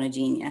in my zone of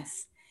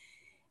genius.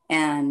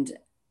 And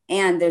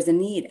there's a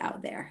need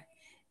out there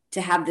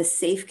to have this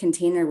safe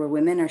container where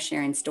women are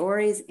sharing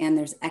stories and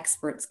there's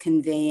experts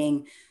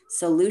conveying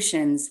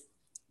solutions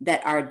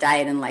that are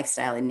diet and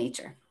lifestyle in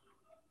nature.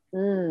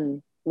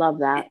 Love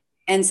that.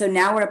 And so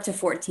now we're up to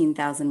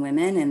 14,000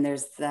 women, and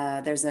there's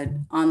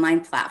an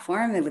online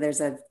platform,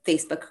 there's a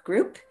Facebook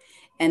group,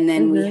 and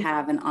then we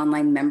have an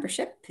online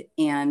membership.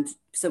 And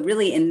so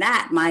really in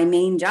that, my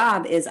main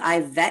job is I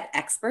vet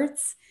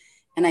experts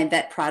and I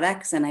vet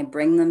products and I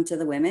bring them to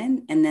the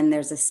women. And then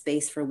there's a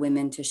space for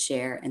women to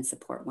share and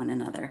support one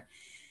another.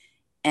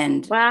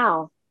 And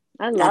wow,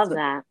 I love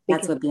that.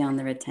 That's what Beyond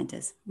the Red Tent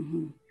is.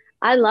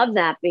 I love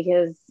that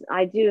because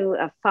I do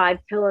 5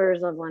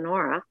 pillars of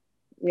Lenora,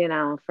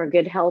 for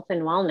good health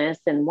and wellness.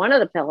 And one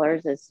of the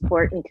pillars is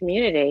sport and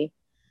community,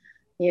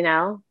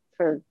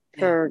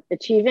 for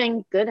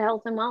achieving good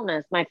health and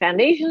wellness. My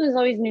foundation is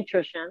always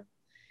nutrition.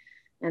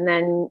 And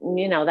then,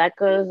 that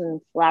goes and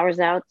flowers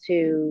out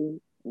to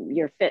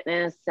your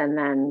fitness and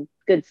then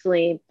good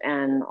sleep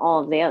and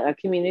all of the other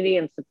community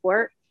and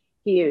support.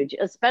 Huge,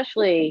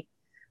 especially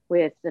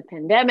with the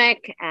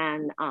pandemic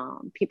and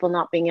people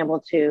not being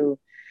able to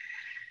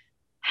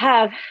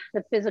have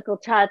the physical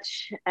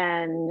touch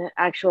and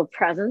actual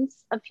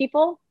presence of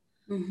people.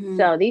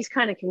 So these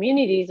kind of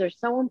communities are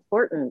so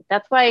important.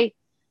 That's why,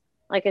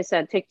 like I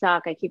said,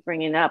 TikTok, I keep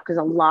bringing it up because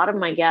a lot of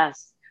my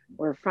guests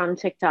were from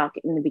TikTok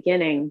in the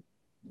beginning.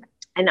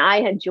 And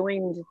I had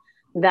joined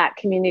that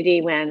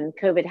community when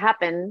COVID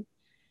happened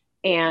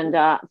and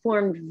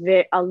formed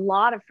a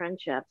lot of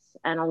friendships.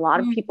 And a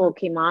lot of people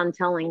came on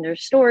telling their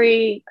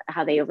story,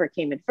 how they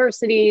overcame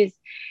adversities.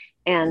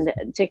 And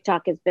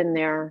TikTok has been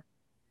their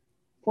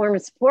form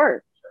of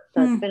support.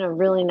 So it's been a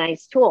really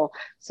nice tool.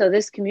 So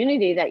this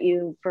community that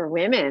for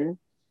women,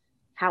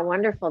 how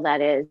wonderful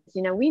that is.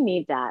 We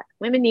need that.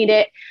 Women need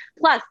it.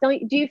 Plus,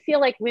 do you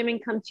feel like women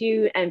come to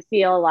you and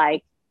feel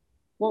like,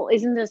 well,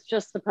 isn't this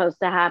just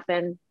supposed to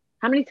happen?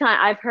 How many times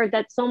I've heard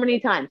that so many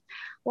times.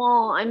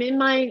 Well,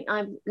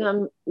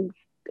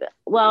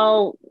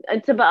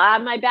 it's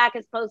about my back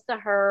is supposed to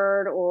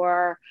hurt,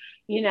 or,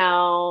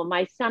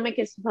 my stomach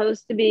is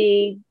supposed to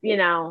be,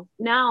 no.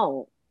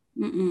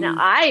 No,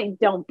 I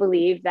don't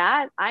believe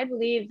that. I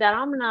believe that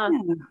I'm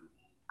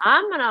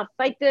gonna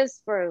fight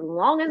this for as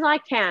long as I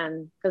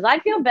can because I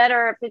feel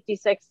better at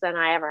 56 than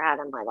I ever had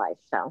in my life.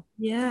 So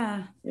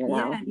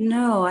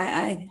no,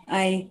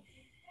 I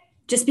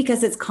just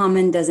because it's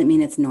common doesn't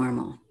mean it's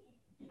normal.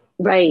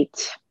 Right.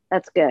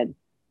 That's good.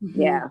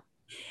 Yeah.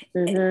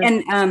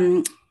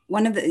 And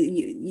one of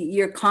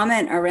your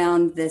comment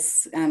around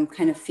this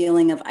kind of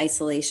feeling of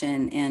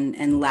isolation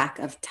and lack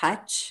of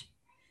touch,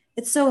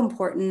 it's so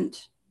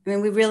important. I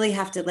mean, we really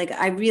have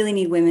to, I really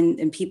need women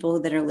and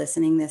people that are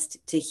listening this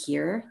to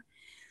hear.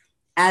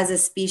 As a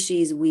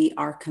species, we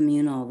are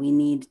communal. We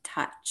need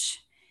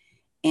touch.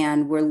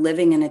 And we're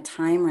living in a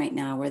time right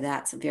now where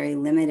that's very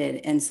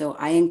limited. And so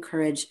I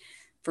encourage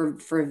for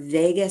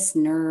vagus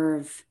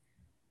nerve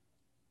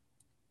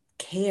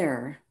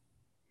care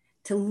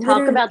to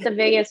talk about the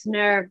vagus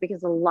nerve,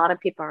 because a lot of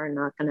people are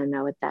not going to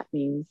know what that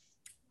means.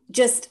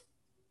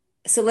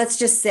 So let's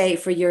just say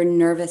for your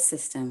nervous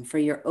system, for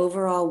your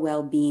overall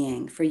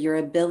well-being, for your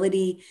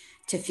ability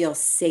to feel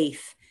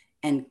safe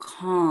and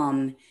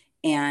calm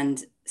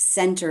and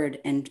centered,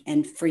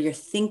 and for your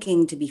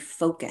thinking to be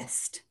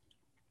focused,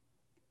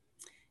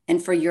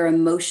 and for your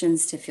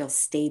emotions to feel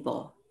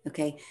stable.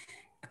 Okay.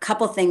 A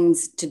couple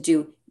things to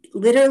do.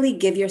 Literally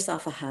give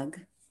yourself a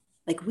hug.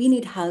 We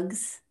need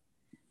hugs.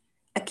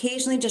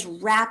 Occasionally just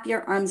wrap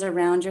your arms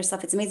around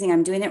yourself. It's amazing.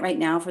 I'm doing it right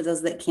now for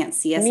those that can't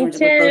see us. Me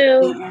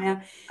too. Right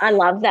now. I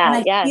love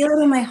that. And I feel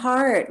it in my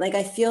heart.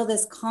 I feel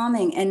this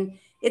calming, and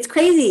it's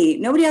crazy.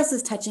 Nobody else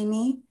is touching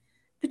me,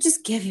 but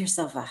just give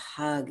yourself a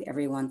hug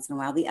every once in a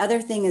while. The other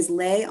thing is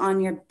lay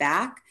on your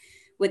back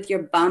with your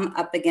bum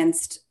up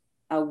against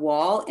a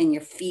wall and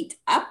your feet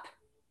up.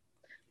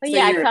 Oh, so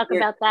I talk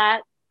about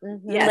that.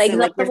 Yeah, legs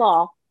up the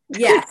wall.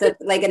 Yeah, so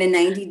at a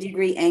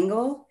 90-degree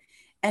angle.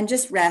 And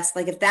just rest.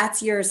 If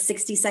that's your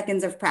 60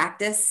 seconds of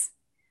practice,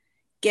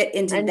 get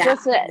into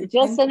that.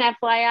 Just an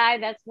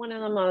FYI, that's one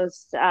of the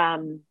most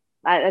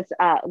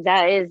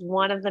That is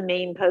one of the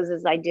main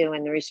poses I do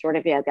in the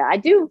restorative yoga. I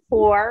do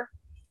 4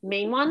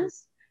 main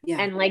ones,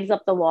 and legs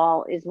up the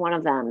wall is one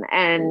of them.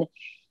 And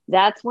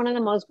that's one of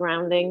the most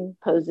grounding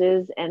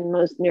poses and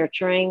most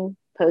nurturing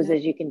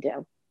poses you can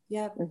do.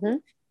 Yep. Mm-hmm.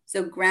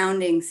 So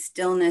grounding,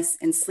 stillness,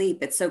 and sleep.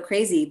 It's so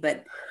crazy,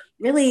 but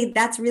really,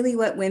 that's really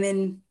what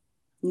women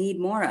need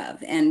more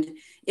of. And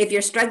if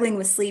you're struggling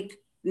with sleep,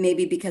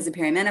 maybe because of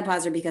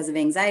perimenopause or because of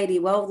anxiety,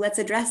 well, let's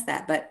address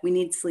that. But we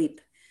need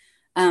sleep.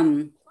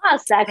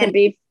 Plus, that could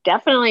be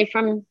definitely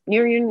from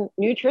your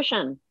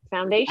nutrition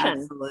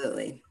foundation.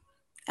 Absolutely.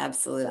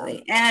 So,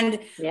 and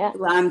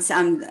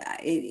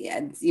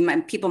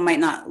people might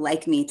not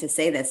like me to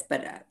say this,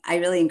 but I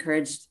really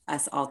encourage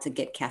us all to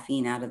get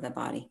caffeine out of the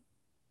body.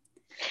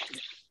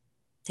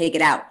 Take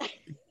it out.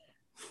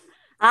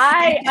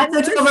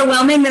 That's so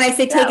overwhelming that I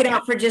say take it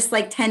out for just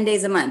like 10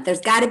 days a month.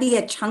 There's got to be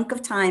a chunk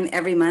of time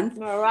every month.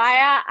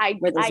 Mariah, I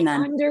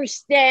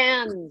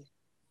understand.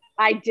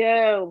 I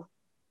do.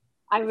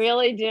 I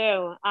really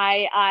do.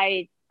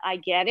 I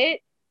get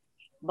it.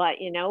 But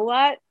you know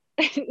what?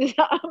 I'm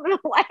going to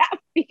laugh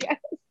because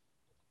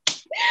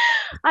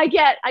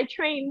I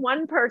train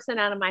one person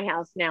out of my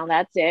house now.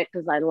 That's it,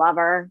 because I love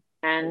her.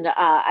 And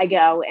I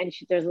go, and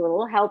there's a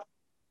little health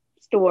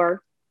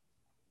store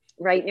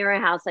right near her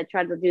house. I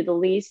tried to do the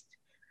least,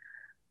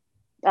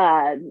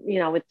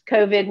 with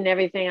COVID and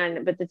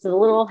everything, but it's a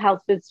little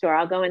health food store.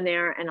 I'll go in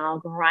there and I'll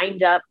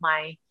grind up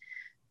my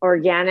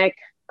organic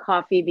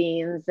coffee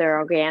beans. They're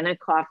organic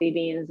coffee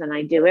beans, and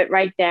I do it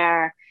right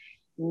there.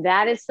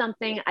 That is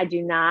something I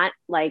do not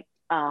like.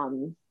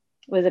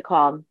 What is it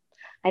called?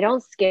 I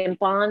don't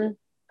skimp on.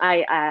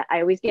 I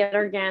always get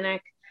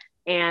organic,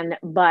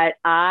 but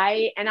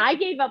I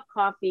gave up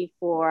coffee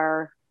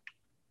for,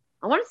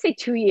 I want to say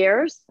 2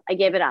 years. I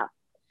gave it up.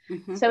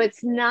 Mm-hmm. So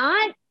it's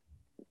not,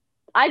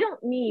 I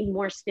don't need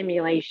more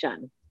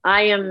stimulation.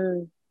 I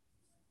am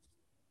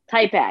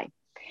type A.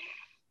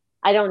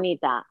 I don't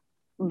need that,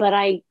 but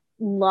I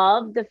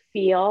love the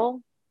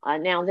feel.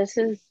 Now this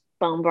is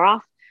bone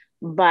broth,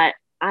 but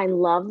I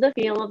love the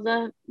feel of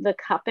the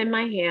cup in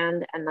my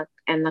hand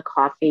and the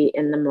coffee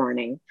in the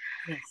morning.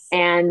 Yes.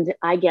 And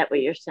I get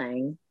what you're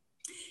saying,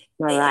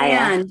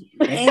 Mariah.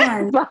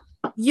 And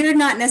you're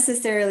not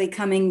necessarily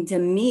coming to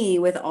me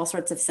with all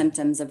sorts of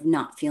symptoms of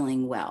not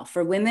feeling well.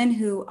 For women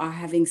who are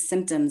having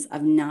symptoms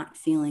of not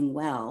feeling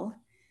well,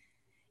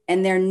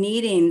 and they're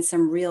needing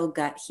some real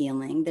gut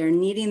healing, they're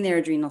needing their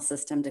adrenal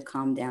system to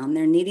calm down,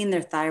 they're needing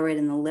their thyroid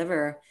and the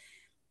liver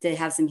to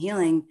have some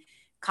healing,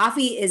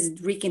 coffee is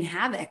wreaking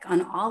havoc on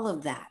all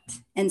of that.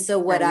 And so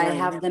what I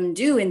have them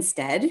do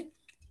instead,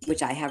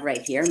 which I have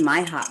right here,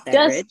 my hot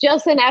beverage.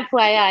 Just an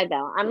FYI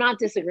though, I'm not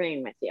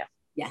disagreeing with you.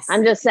 Yes.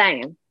 I'm just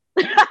saying.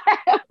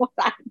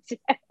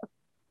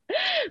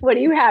 What do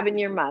you have in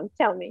your mug?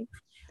 Tell me.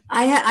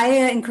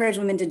 I encourage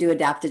women to do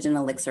adaptogen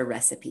elixir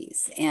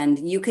recipes, and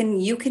you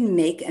can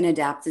make an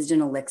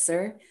adaptogen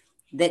elixir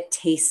that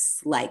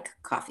tastes like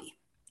coffee,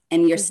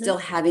 and you're still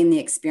having the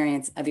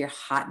experience of your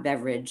hot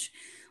beverage.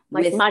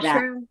 Like like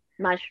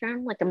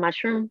a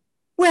mushroom.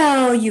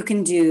 Well, you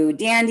can do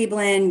Dandy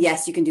Blend.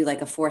 Yes, you can do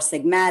like a Four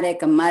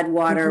Sigmatic, a Mud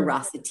Water,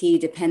 Rasa tea,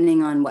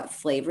 depending on what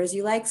flavors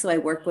you like. So I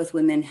work with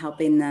women,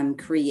 helping them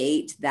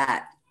create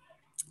that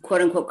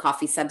quote unquote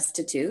coffee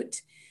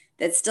substitute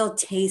that still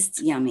tastes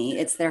yummy.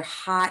 It's their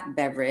hot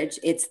beverage.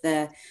 It's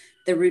the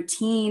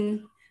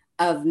routine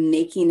of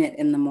making it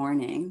in the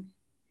morning,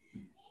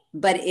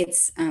 but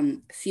it's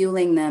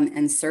fueling them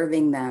and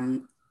serving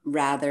them,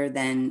 rather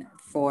than,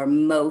 for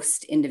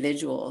most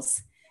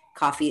individuals,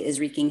 coffee is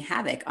wreaking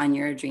havoc on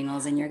your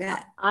adrenals and your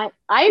gut.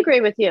 I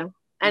agree with you.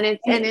 And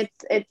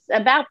it's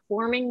about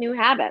forming new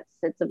habits.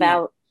 It's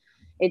about,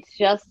 it's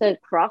just a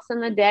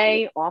crossing the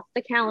day off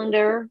the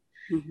calendar,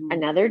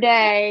 another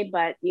day,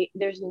 but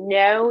there's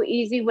no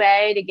easy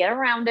way to get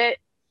around it.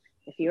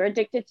 If you're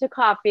addicted to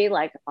coffee,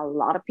 like a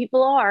lot of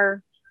people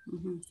are,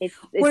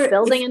 it's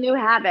building a new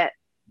habit.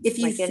 If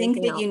you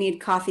think that you need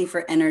coffee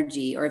for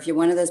energy, or if you're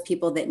one of those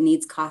people that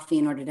needs coffee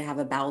in order to have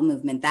a bowel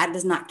movement, that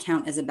does not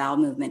count as a bowel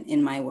movement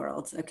in my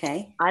world.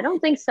 Okay. I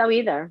don't think so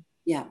either.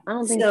 Yeah. I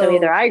don't think so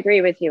either. I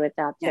agree with you with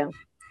that too.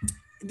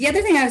 The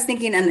other thing I was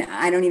thinking,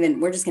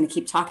 and we're just going to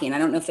keep talking. I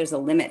don't know if there's a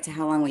limit to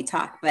how long we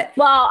talk, but.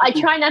 Well, I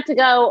try not to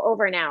go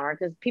over an hour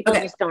because people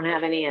just don't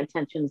have any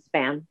attention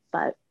span,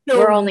 but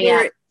we're only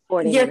at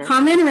 40 minutes. Your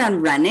comment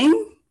around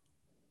running.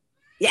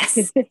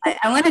 Yes.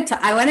 I wanted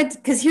to,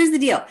 because here's the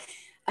deal.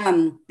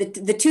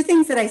 The two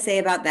things that I say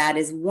about that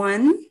is,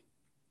 one,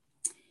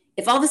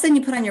 if all of a sudden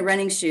you put on your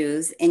running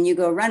shoes and you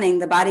go running,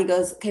 the body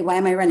goes, okay, why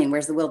am I running?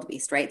 Where's the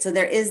wildebeest, right? So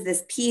there is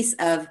this piece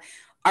of,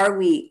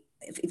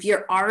 if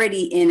you're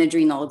already in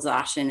adrenal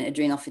exhaustion,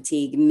 adrenal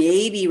fatigue,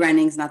 maybe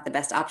running is not the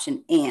best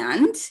option.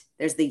 And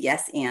there's the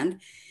yes,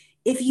 and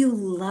if you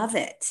love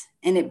it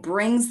and it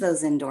brings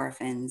those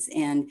endorphins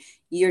and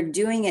you're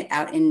doing it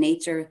out in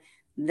nature,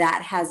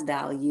 that has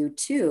value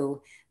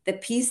too. the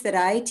piece that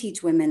I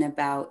teach women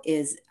about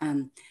is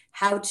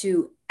how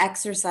to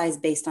exercise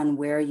based on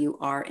where you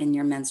are in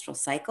your menstrual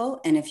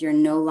cycle. And if you're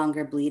no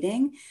longer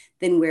bleeding,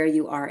 then where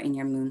you are in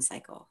your moon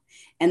cycle.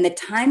 And the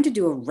time to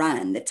do a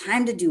run, the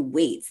time to do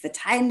weights, the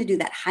time to do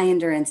that high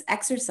endurance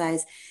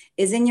exercise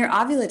is in your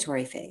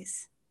ovulatory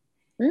phase.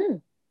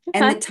 Okay.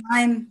 And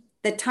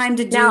the time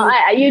to do.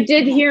 Now, you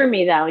did hear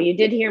me though. You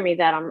did hear me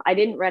that I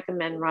didn't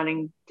recommend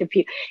running to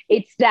people.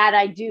 It's that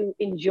I do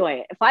enjoy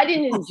it. If I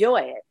didn't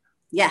enjoy it,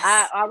 yes,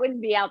 I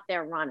wouldn't be out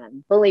there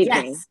running. Believe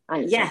me.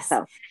 Yes.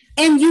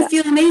 And you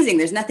feel amazing.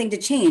 There's nothing to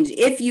change.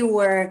 If you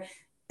were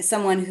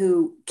someone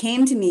who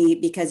came to me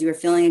because you were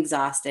feeling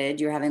exhausted,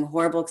 you were having a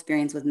horrible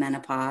experience with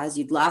menopause,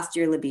 you'd lost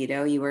your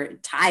libido, you were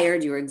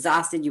tired, you were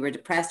exhausted, you were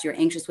depressed, you were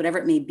anxious, whatever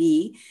it may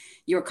be,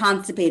 you were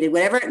constipated,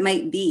 whatever it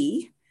might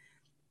be,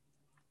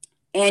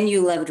 and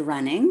you loved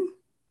running,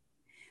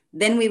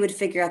 then we would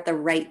figure out the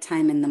right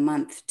time in the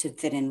month to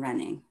fit in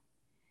running.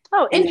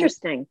 Oh,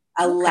 interesting.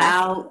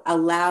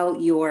 Allow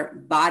your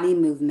body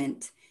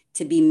movement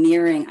to be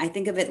mirroring. I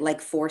think of it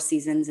like 4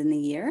 seasons in the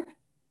year.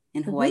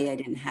 In Hawaii, I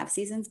didn't have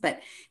seasons,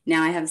 but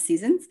now I have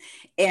seasons.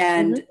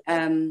 And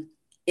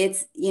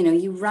it's,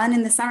 you run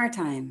in the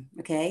summertime,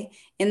 okay?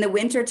 In the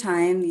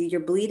wintertime,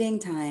 your bleeding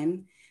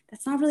time,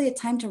 that's not really a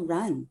time to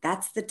run.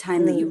 That's the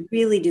time that you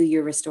really do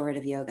your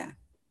restorative yoga.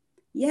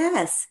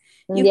 Yes.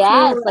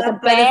 Yes, like a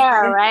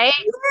bear, right?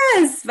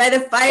 Yes, by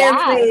the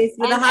fireplace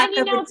with a hot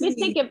cup of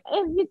tea.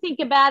 If you think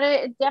about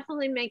it, it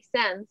definitely makes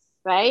sense,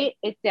 right?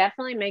 It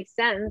definitely makes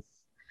sense.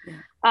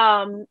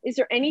 Yeah. Is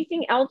there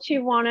anything else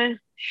you want to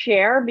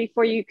share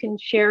before you can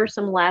share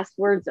some last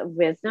words of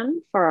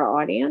wisdom for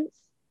our audience?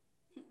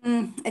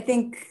 I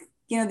think,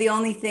 the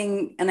only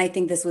thing, and I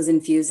think this was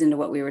infused into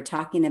what we were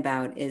talking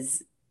about,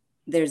 is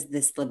there's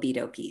this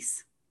libido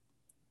piece.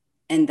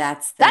 And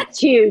that's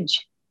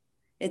huge.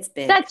 It's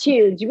big. That's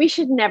huge. We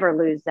should never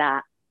lose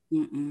that.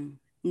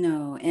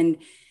 No.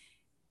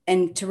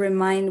 And to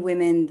remind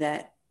women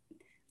that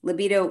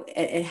libido,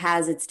 it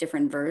has its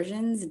different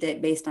versions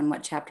based on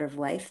what chapter of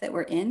life that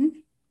we're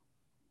in.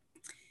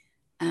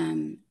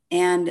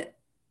 And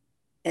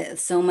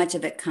so much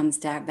of it comes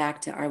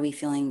back to, are we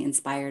feeling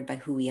inspired by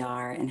who we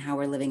are and how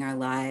we're living our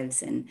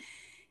lives and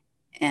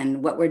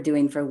what we're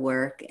doing for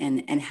work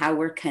and how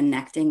we're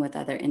connecting with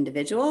other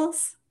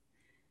individuals,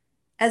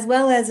 as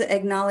well as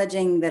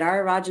acknowledging that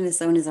our erogenous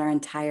zone is our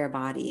entire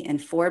body and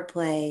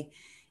foreplay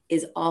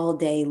is all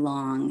day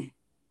long.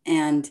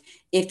 And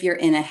if you're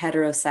in a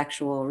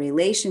heterosexual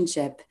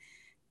relationship,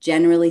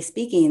 generally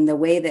speaking, the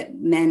way that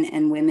men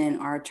and women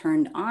are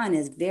turned on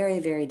is very,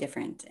 very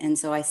different. And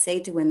so I say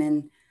to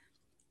women,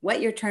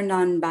 what you're turned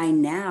on by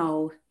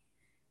now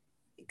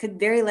could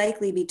very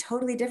likely be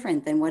totally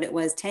different than what it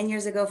was 10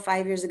 years ago,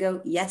 5 years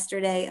ago,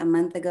 yesterday, a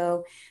month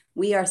ago.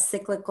 We are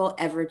cyclical,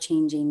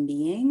 ever-changing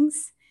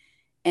beings.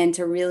 And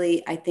to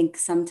really, I think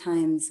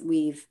sometimes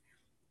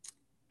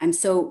I'm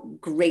so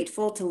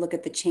grateful to look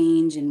at the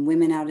change in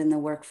women out in the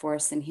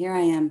workforce. And here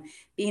I am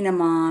being a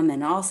mom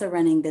and also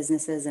running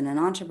businesses and an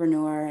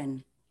entrepreneur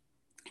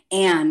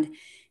and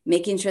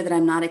making sure that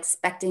I'm not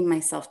expecting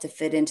myself to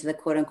fit into the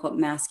quote unquote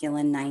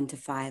masculine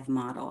 9-to-5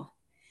 model,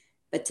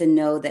 but to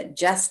know that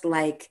just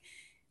like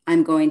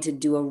I'm going to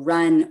do a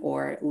run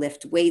or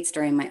lift weights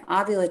during my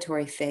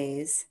ovulatory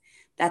phase,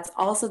 that's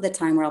also the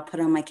time where I'll put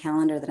on my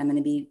calendar that I'm going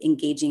to be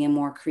engaging in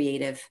more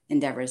creative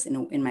endeavors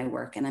in my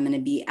work, and I'm going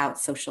to be out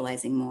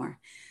socializing more.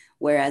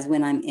 Whereas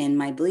when I'm in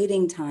my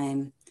bleeding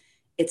time,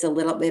 it's a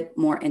little bit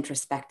more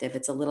introspective.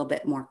 It's a little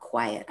bit more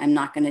quiet. I'm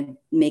not going to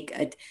make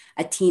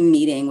a team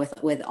meeting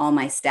with all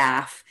my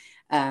staff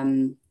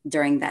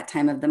during that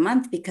time of the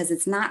month, because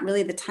it's not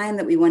really the time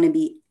that we want to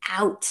be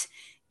out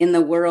in the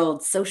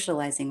world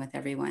socializing with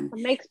everyone.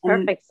 It makes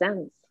perfect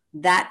sense.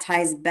 That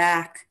ties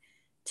back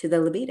to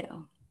the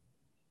libido.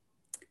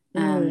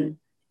 And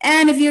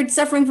if you're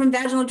suffering from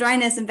vaginal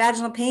dryness and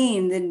vaginal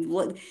pain,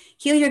 then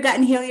heal your gut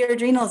and heal your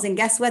adrenals. And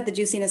guess what? The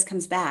juiciness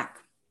comes back.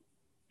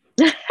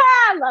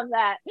 I love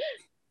that.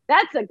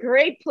 That's a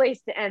great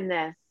place to end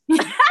this.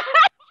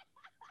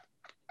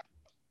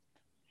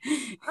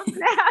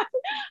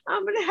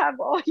 I'm gonna have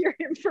all your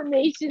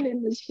information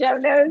in the show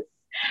notes.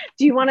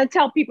 Do you want to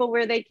tell people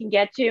where they can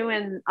get you?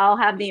 And I'll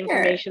have the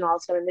information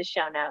also in the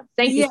show notes.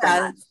 Thank you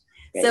so much.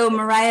 So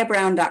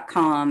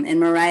mariahbrown.com, and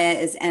Mariah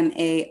is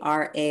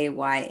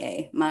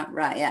Maraya.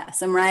 Mariah.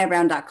 So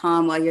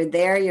mariahbrown.com. While you're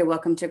there, you're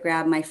welcome to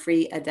grab my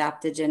free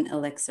adaptogen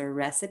elixir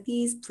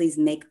recipes. Please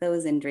make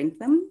those and drink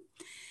them.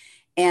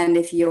 And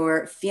if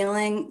you're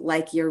feeling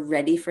like you're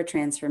ready for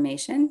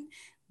transformation,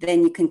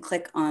 then you can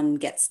click on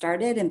Get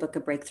Started and book a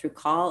breakthrough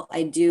call.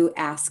 I do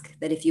ask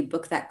that if you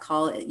book that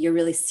call, you're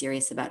really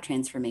serious about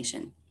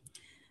transformation.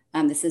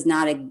 This is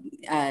not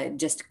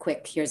just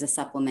quick, here's a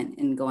supplement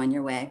and go on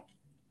your way.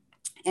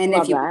 And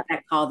if you book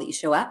that call, that you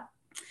show up.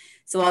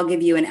 So I'll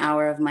give you an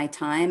hour of my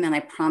time, and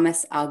I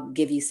promise I'll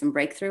give you some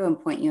breakthrough and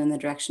point you in the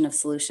direction of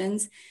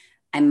solutions.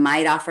 I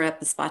might offer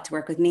up a spot to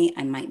work with me.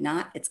 I might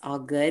not. It's all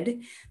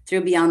good.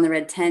 Through Beyond the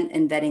Red Tent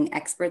and vetting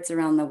experts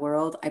around the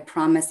world, I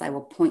promise I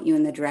will point you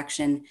in the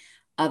direction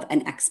of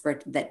an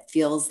expert that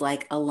feels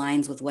like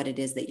aligns with what it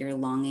is that you're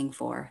longing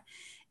for.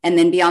 And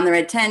then Beyond the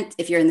Red Tent,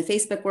 if you're in the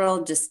Facebook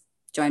world, just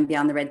join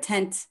Beyond the Red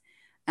Tent.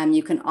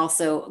 You can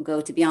also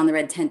go to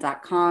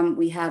beyondtheredtent.com.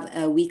 We have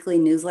a weekly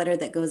newsletter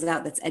that goes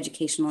out that's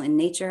educational in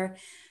nature,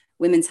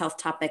 women's health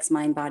topics,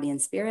 mind, body, and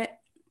spirit.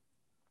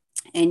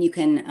 And you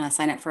can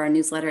sign up for our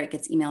newsletter. It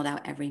gets emailed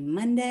out every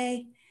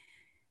Monday.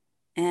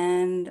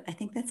 And I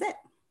think that's it.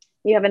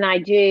 You have an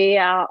IG.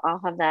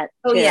 I'll have that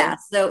too. Oh yeah.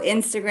 So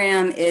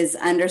Instagram is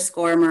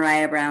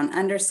 _Mariah Brown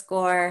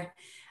 _.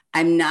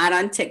 I'm not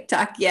on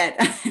TikTok yet.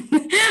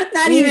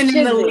 Not even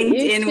in the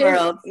LinkedIn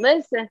world.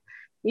 Listen,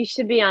 you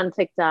should be on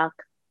TikTok.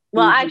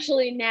 Well,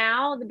 actually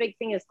now the big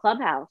thing is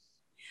Clubhouse.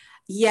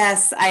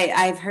 Yes,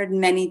 I've heard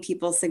many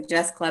people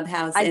suggest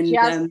Clubhouse. I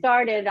just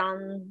started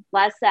on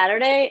last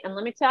Saturday, and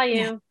let me tell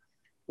you,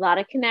 a lot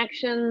of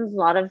connections, a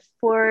lot of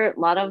support, a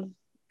lot of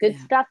good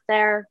stuff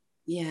there.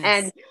 Yes.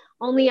 And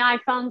only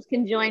iPhones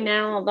can join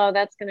now, although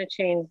that's going to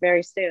change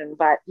very soon.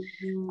 But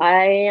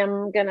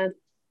I'm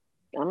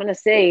gonna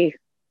say,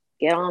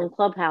 get on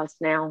Clubhouse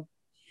now.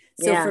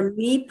 So for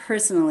me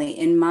personally,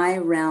 in my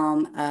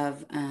realm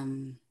of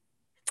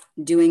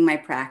doing my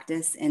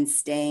practice and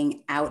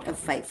staying out of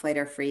fight, flight,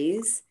 or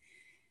freeze,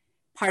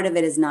 part of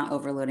it is not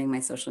overloading my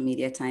social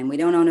media time. We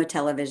don't own a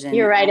television.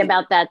 You're right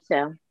about that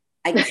too.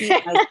 I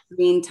keep my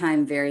screen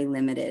time very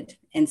limited.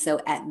 And so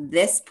at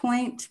this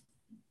point,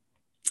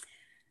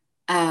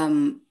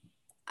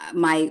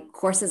 my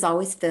course is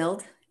always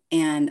filled.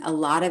 And a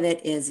lot of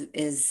it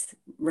is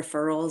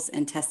referrals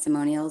and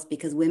testimonials,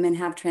 because women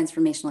have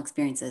transformational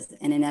experiences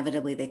and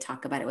inevitably they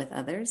talk about it with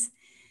others.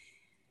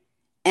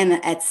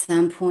 And at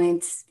some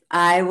point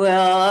I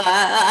will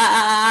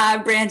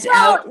branch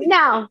out.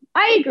 No,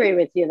 I agree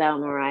with you though,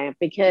 Mariah,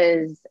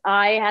 because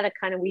I had to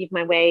kind of weave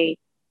my way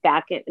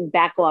back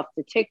off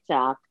the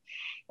TikTok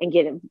and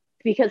get it.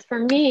 Because for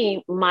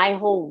me, my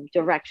whole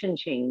direction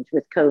changed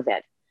with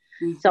COVID.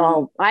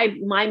 So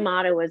my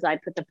motto was I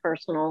put the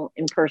personal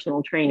in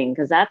personal training,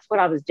 because that's what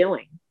I was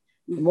doing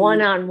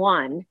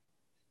one-on-one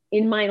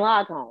in my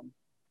log home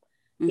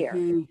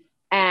here.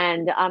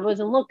 And I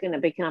wasn't looking to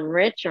become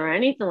rich or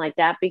anything like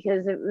that,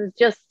 because it was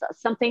just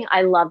something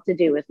I love to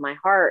do with my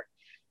heart.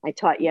 I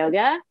taught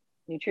yoga,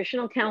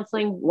 nutritional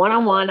counseling,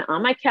 one-on-one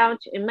on my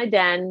couch in my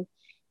den,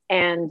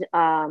 and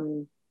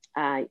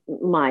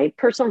my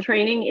personal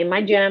training in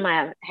my gym. I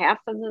have half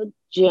of the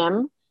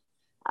gym,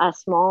 a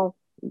small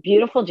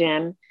beautiful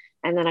gym,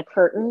 and then a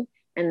curtain,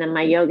 and then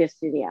my yoga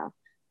studio.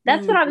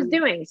 That's what I was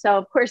doing. So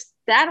of course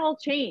that all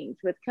changed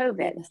with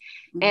COVID.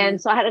 And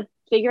so I had to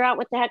figure out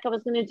what the heck I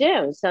was going to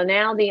do. So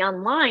now the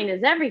online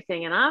is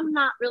everything, and I'm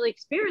not really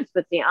experienced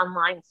with the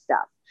online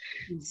stuff.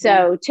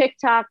 So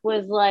TikTok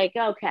was like,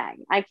 okay,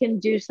 I can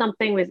do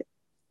something with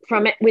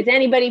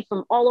anybody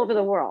from all over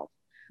the world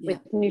with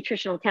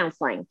nutritional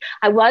counseling.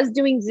 I was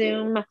doing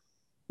Zoom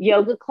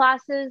yoga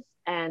classes,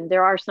 and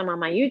there are some on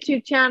my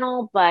YouTube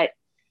channel, but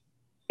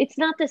it's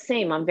not the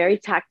same. I'm very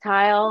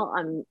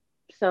tactile.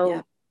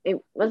 It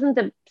wasn't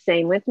the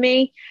same with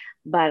me,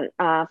 but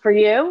for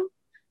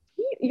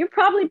you're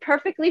probably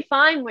perfectly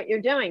fine what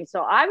you're doing.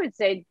 So I would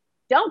say,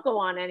 don't go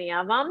on any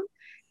of them.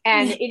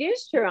 And it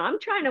is true. I'm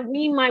trying to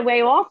wean my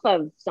way off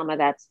of some of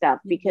that stuff,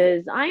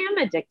 because I am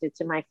addicted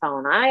to my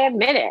phone. I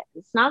admit it.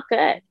 It's not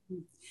good.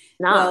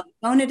 Well,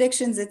 phone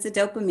addictions, it's a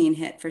dopamine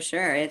hit for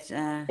sure.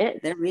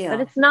 They're real.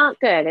 But it's not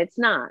good. It's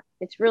not.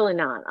 It's really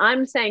not.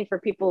 I'm saying for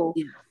people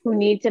who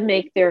need to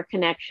make their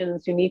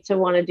connections, who need to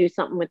want to do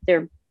something with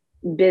their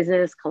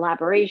business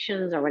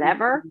collaborations or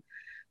whatever.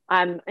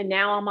 And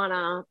now I'm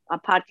on a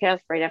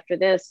podcast right after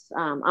this.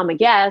 I'm a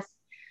guest.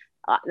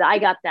 I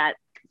got that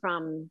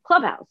from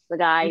Clubhouse. The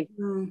guy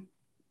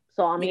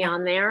saw me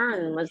on there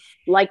and was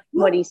like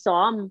what he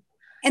saw.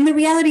 And the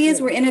reality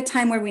is we're in a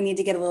time where we need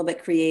to get a little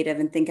bit creative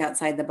and think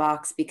outside the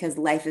box, because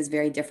life is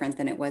very different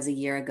than it was a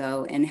year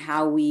ago, and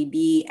how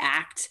we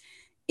act,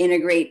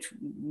 integrate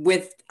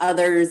with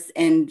others,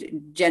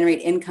 and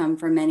generate income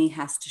for many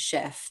has to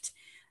shift.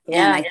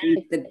 And I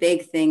think the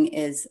big thing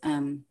is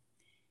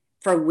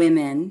for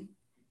women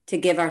to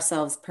give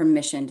ourselves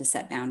permission to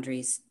set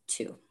boundaries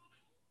too.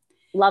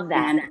 Love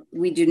that. And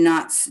we do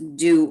not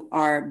do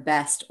our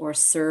best or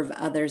serve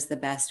others the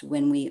best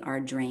when we are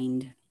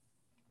drained.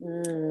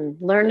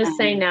 Learn to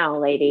say no,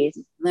 ladies.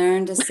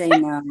 Learn to say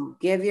no.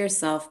 Give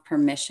yourself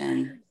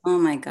permission. Oh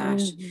my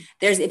gosh.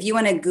 If you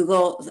want to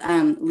Google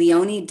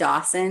Leonie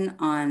Dawson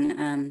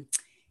on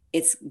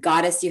it's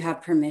Goddess You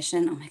Have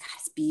Permission. Oh my God,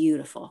 it's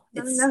beautiful.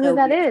 I don't know who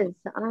that is.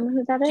 I don't know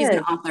who that is. She's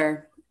an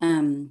author.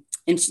 And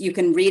you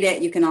can read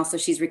it. You can also,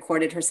 she's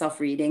recorded herself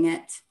reading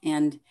it.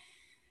 And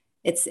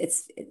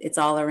it's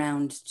all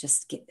around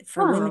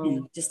for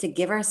women, just to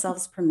give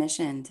ourselves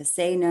permission to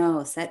say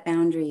no, set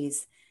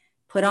boundaries,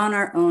 put on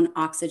our own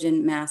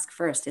oxygen mask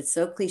first. It's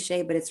so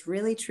cliche, but it's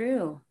really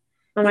true.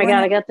 Oh my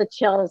God, I got the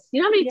chills.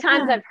 You know how many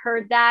times I've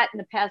heard that in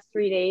the past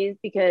 3 days?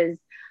 Because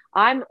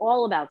I'm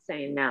all about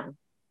saying no.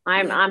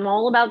 I'm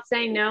all about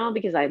saying no,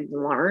 because I've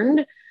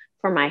learned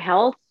for my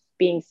health,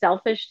 being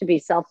selfish to be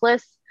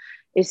selfless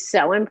is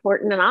so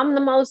important. And I'm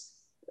the most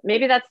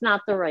maybe that's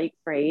not the right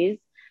phrase,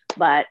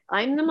 but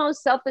I'm the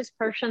most selfish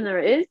person there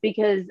is,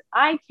 because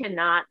I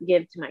cannot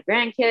give to my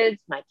grandkids,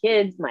 my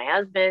kids, my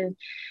husband,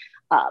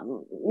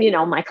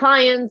 my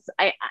clients,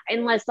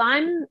 unless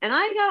and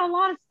I got a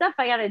lot of stuff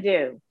I got to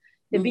do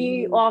to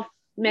be off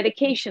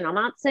medication. I'm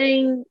not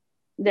saying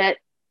that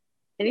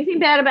anything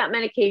bad about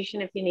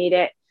medication if you need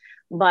it,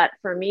 but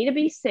for me to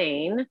be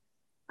sane,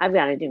 I've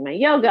got to do my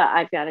yoga.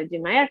 I've got to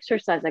do my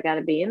exercise. I got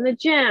to be in the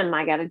gym.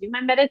 I got to do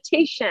my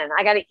meditation.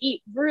 I got to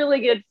eat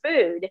really good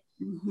food.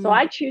 So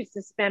I choose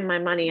to spend my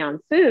money on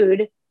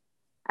food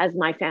as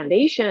my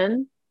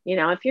foundation.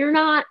 If you're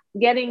not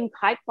getting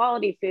high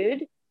quality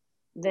food,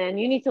 then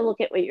you need to look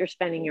at what you're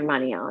spending your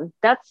money on.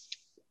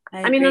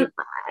 I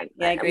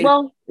agree.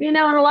 Well, and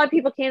a lot of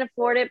people can't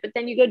afford it, but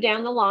then you go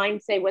down the line,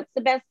 say, what's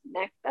the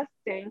next best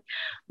thing?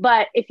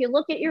 But if you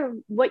look at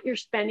what you're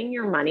spending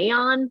your money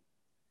on,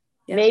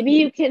 maybe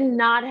you can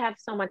not have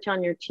so much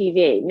on your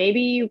TV.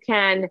 Maybe you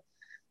can,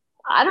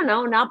 I don't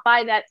know, not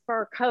buy that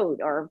fur coat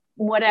or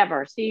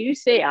whatever. So you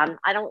say,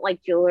 I don't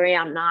like jewelry.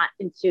 I'm not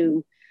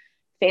into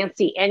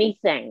fancy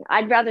anything.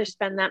 I'd rather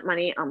spend that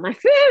money on my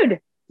food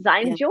because I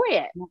enjoy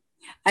it.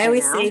 I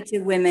always say to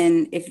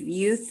women, if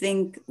you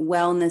think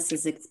wellness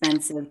is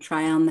expensive,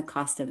 try on the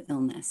cost of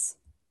illness.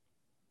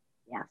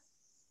 Yes.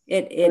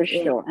 It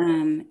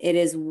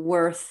is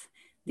worth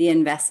the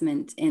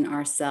investment in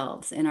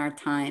ourselves, in our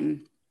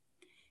time,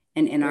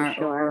 and in our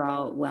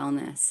overall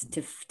wellness,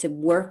 to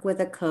work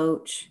with a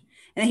coach.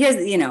 And here's,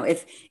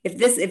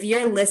 if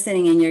you're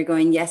listening and you're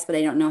going, yes, but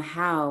I don't know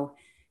how,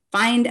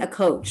 find a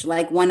coach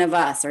like one of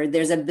us, or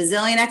there's a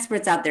bazillion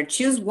experts out there.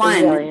 Choose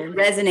one that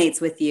resonates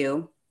with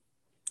you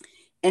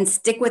and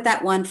stick with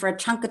that one for a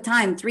chunk of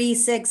time, 3,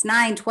 6,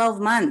 9, 12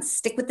 months.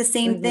 Stick with the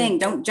same thing.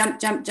 Don't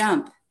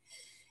jump.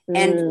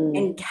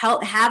 And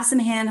have some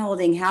hand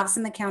holding, have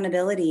some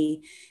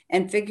accountability,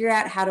 and figure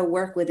out how to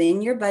work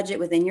within your budget,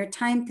 within your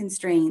time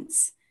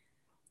constraints,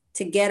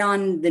 to get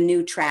on the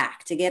new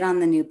track, to get on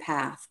the new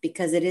path.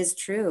 Because it is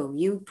true.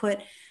 You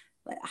put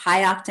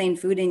high octane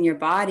food in your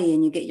body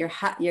and you get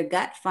your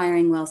gut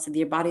firing well, so that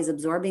your body's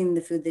absorbing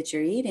the food that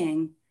you're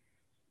eating,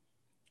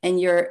 and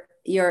your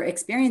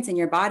experience in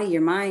your body,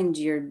 your mind,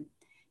 your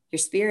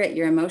spirit,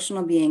 your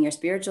emotional being, your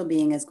spiritual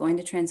being is going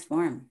to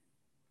transform.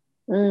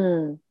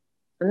 And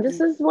this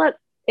is what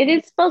it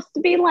is supposed to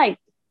be like,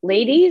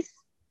 ladies,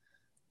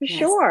 for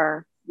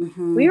sure.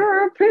 We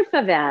are a proof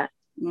of that,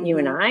 you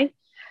and I.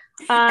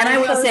 And I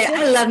will say,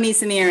 I love me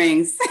some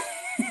earrings.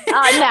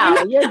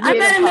 No, you're beautiful. I'm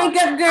not a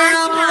makeup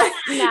girl.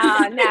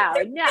 No.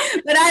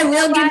 But I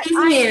will give you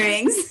some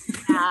earrings.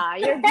 No,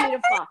 you're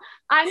beautiful.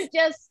 I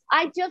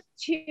just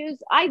choose.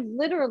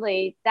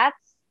 That's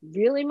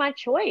really my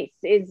choice.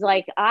 Is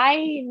like,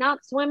 I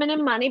not swimming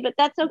in money, but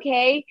that's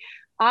okay.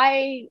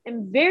 I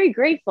am very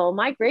grateful.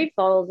 My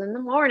grateful is in the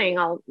morning.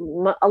 A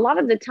lot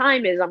of the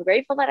time is I'm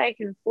grateful that I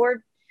can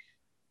afford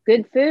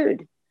good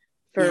food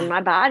for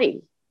my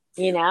body.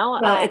 Well,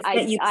 it's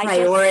that you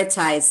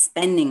prioritize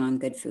spending on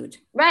good food.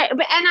 Right. And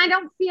I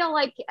don't feel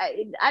like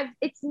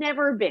it's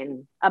never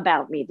been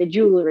about me, the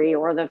jewelry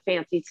or the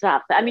fancy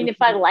stuff. I mean, if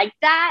I like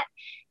that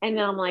and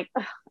then I'm like,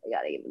 oh, I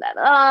got to give that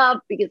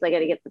up because I got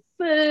to get the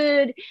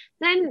food,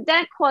 then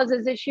that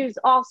causes issues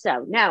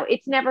also. No,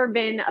 it's never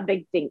been a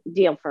big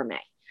deal for me.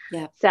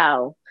 Yeah.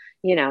 So,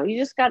 you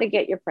just got to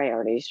get your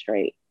priorities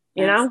straight,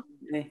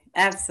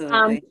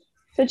 Absolutely.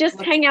 So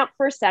just hang out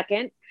for a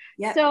second.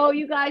 Yep. So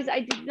you guys,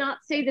 I did not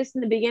say this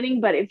in the beginning,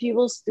 but if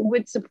you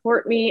would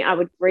support me, I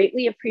would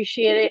greatly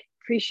appreciate it.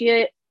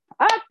 Appreciate.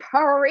 Oh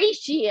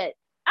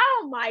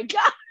my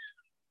God.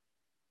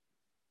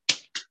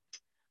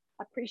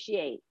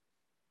 Appreciate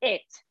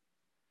it.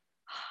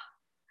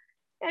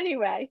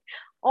 Anyway,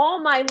 all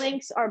my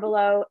links are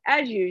below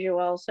as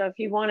usual. So if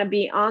you want to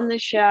be on the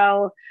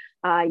show,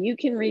 you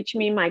can reach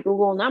me. My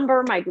Google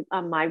number, my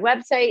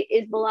website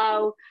is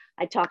below.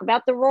 I talk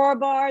about the Roar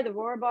Bar. The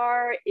Roar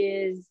Bar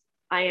is,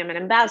 I am an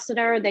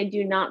ambassador. They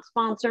do not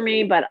sponsor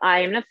me, but I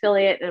am an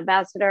affiliate, an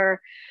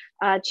ambassador.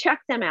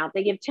 Check them out.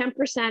 They give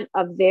 10%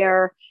 of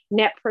their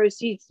net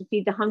proceeds to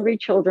feed the hungry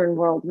children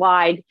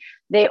worldwide.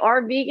 They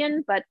are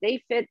vegan, but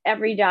they fit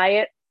every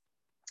diet.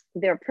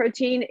 Their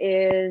protein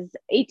is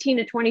 18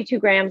 to 22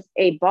 grams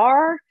a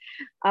bar.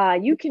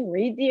 You can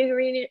read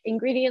the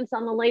ingredients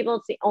on the label.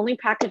 It's the only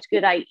packaged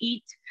good I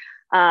eat.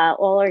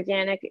 All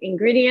organic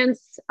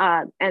ingredients,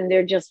 and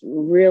they're just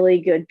really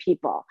good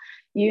people.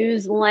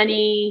 Use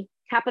Lenny,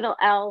 capital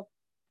L,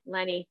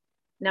 Lenny,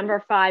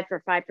 number 5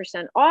 for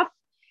 5% off.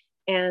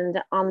 And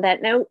on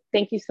that note,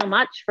 thank you so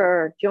much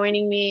for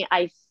joining me.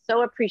 I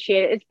so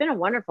appreciate it. It's been a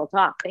wonderful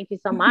talk. Thank you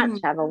so much.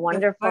 Have a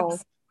wonderful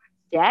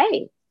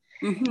day.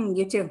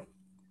 You too.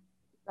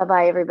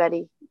 Bye-bye,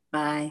 everybody.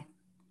 Bye.